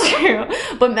ropes. It's true.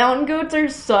 But mountain goats are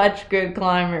such good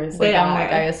climbers. Like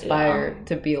I aspire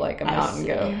to be like a mountain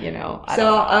goat. You know.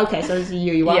 So it's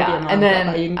you. You want to be a mountain and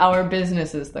then goat, our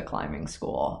business is the climbing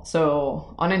school.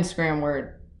 So on Instagram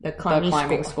we're the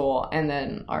climbing school, and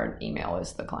then our email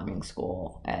is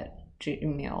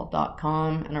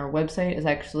theclimbing@gmail.com, and our website is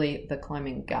actually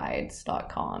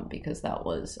theclimbingguides.com because that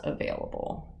was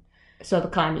available. So the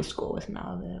climbing school is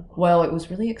not available. Well, it was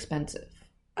really expensive.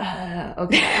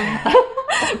 Okay.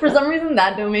 For some reason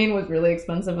that domain was really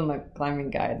expensive and the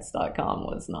climbingguides.com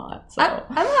was not. So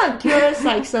I'm not curious,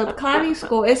 like, so the climbing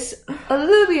school is a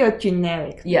little bit a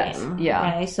generic name,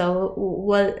 yeah. Right? So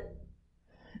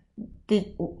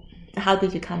how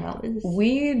did you come up with this?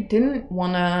 We didn't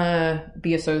want to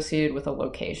be associated with a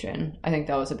location. I think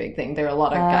that was a big thing. There are a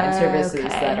lot of guide services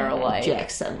that are like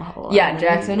Jackson Hole.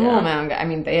 Jackson Hole Mountain Guide. I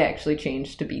mean, they actually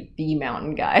changed to be the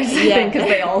Mountain Guides, I think, because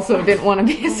they also didn't want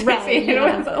to be associated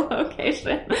with a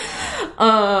location.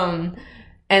 And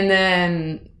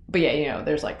then, but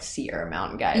there's like Sierra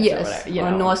Mountain Guides or whatever.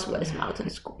 Or Northwest Mountain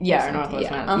School. Yeah, or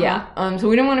Northwest Mountain. So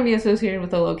we didn't want to be associated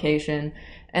with a location.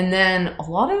 And then a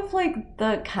lot of like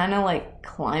the kind of like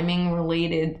climbing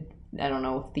related, I don't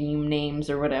know, theme names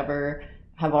or whatever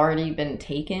have already been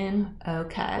taken.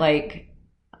 Okay. Like,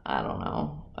 I don't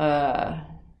know,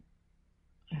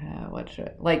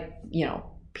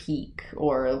 peak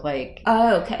or like.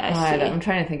 Oh, okay, I see. I'm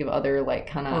trying to think of other like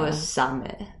kind of. Or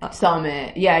summit.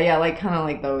 Yeah, like kind of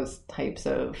like those types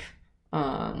of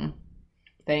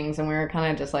things. And we were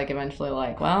kind of just like eventually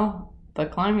like, well, the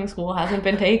climbing school hasn't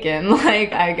been taken.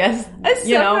 Like, I guess,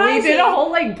 we did a whole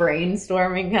like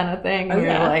brainstorming kind of thing. We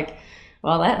were like,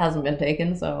 well, that hasn't been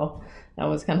taken, so that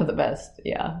was kind of the best.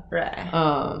 Yeah. Right.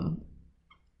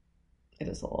 It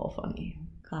is a little funny.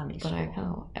 Climbing but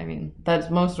school. I mean, that's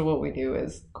most of what we do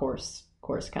is course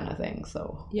kind of thing.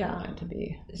 So I want it to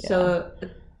be. Yeah. So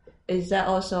is that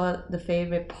also the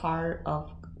favorite part of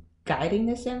guiding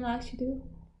that Sam likes to do?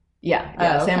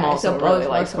 Yeah. Sam also really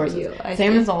likes courses.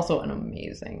 Sam is also an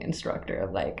amazing instructor.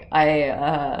 Like,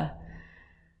 I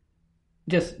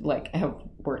just like have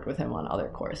worked with him on other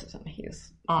courses, and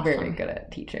he's very good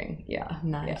at teaching. Yeah.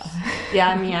 Nice. Yeah,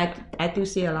 I mean, I do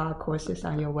see a lot of courses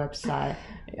on your website.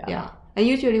 Yeah. And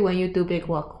usually when you do big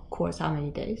wall course, how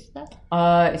many days is that?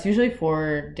 It's usually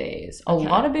 4 days. A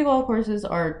lot of big wall courses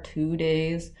are 2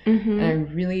 days. Mm-hmm. And I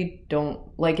really don't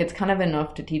like, it's kind of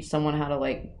enough to teach someone how to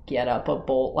like get up a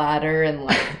bolt ladder and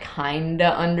like kind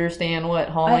of understand what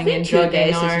hauling and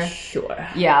jugging are. Sure.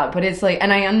 Yeah, but it's like,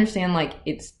 and I understand like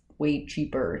it's way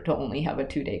cheaper to only have a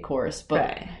 2-day course,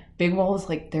 but big wall is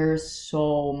like, there's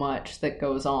so much that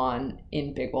goes on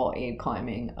in big wall aid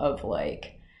climbing of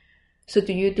like. So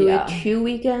do you do it 2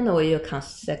 weekends or you're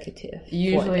consecutive?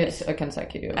 Usually it's a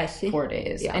consecutive 4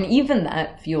 days. Yeah. And even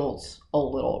that feels a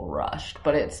little rushed,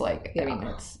 but it's like, I mean,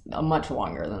 it's much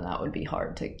longer than that would be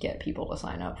hard to get people to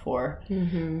sign up for.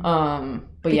 Mm-hmm.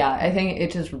 But I think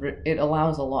it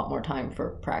allows a lot more time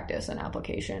for practice and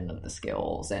application of the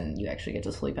skills, and you actually get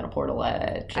to sleep in a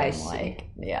portaledge.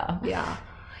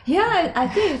 Yeah, I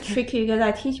think it's tricky because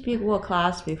I teach big wall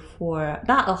class before,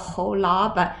 not a whole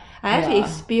lot, but I actually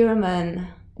experiment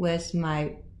with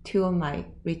two of my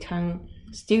return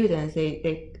students.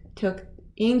 They took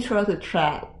intro to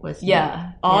track with me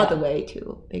all the way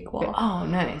to big wall. Oh,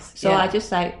 nice. So I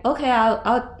just like, okay,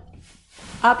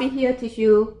 I'll be here to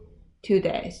you 2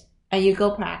 days, and you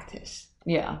go practice.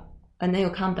 Yeah. And then you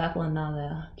come back for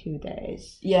another 2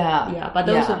 days. Yeah. But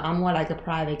those are more like a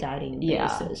private guiding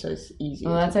basis, so it's easy.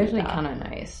 Well, that's actually kind of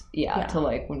nice. Yeah, to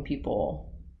like when people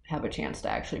have a chance to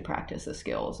actually practice the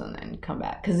skills and then come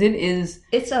back. Because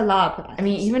it's a lot of practice. I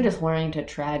mean, even just learning to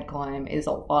trad climb is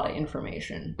a lot of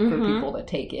information for people to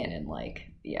take in and like,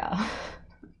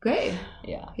 Great.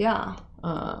 Yeah.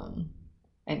 And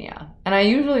I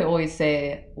usually always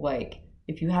say, like,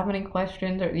 if you have any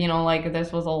questions, or, you know, like,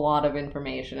 this was a lot of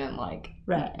information, and, like,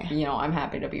 Right. you know, I'm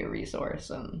happy to be a resource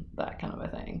and that kind of a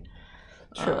thing.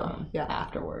 True. Yeah.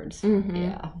 Afterwards. Mhm.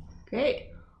 Yeah. Great.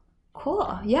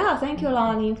 Cool. Yeah, thank you,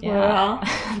 Lani, for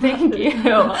Thank you.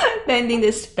 lending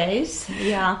this space.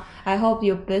 Yeah, I hope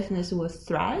your business will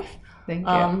thrive. Thank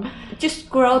you. Just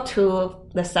grow to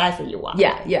the size that you want.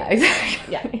 Yeah,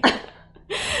 exactly. Yeah.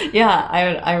 Yeah,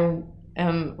 I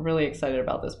am really excited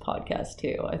about this podcast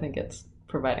too. I think it's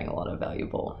providing a lot of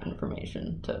valuable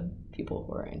information to people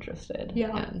who are interested.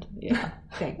 Yeah. And yeah.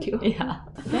 Thank you. Yeah.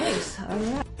 Thanks. All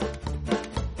right.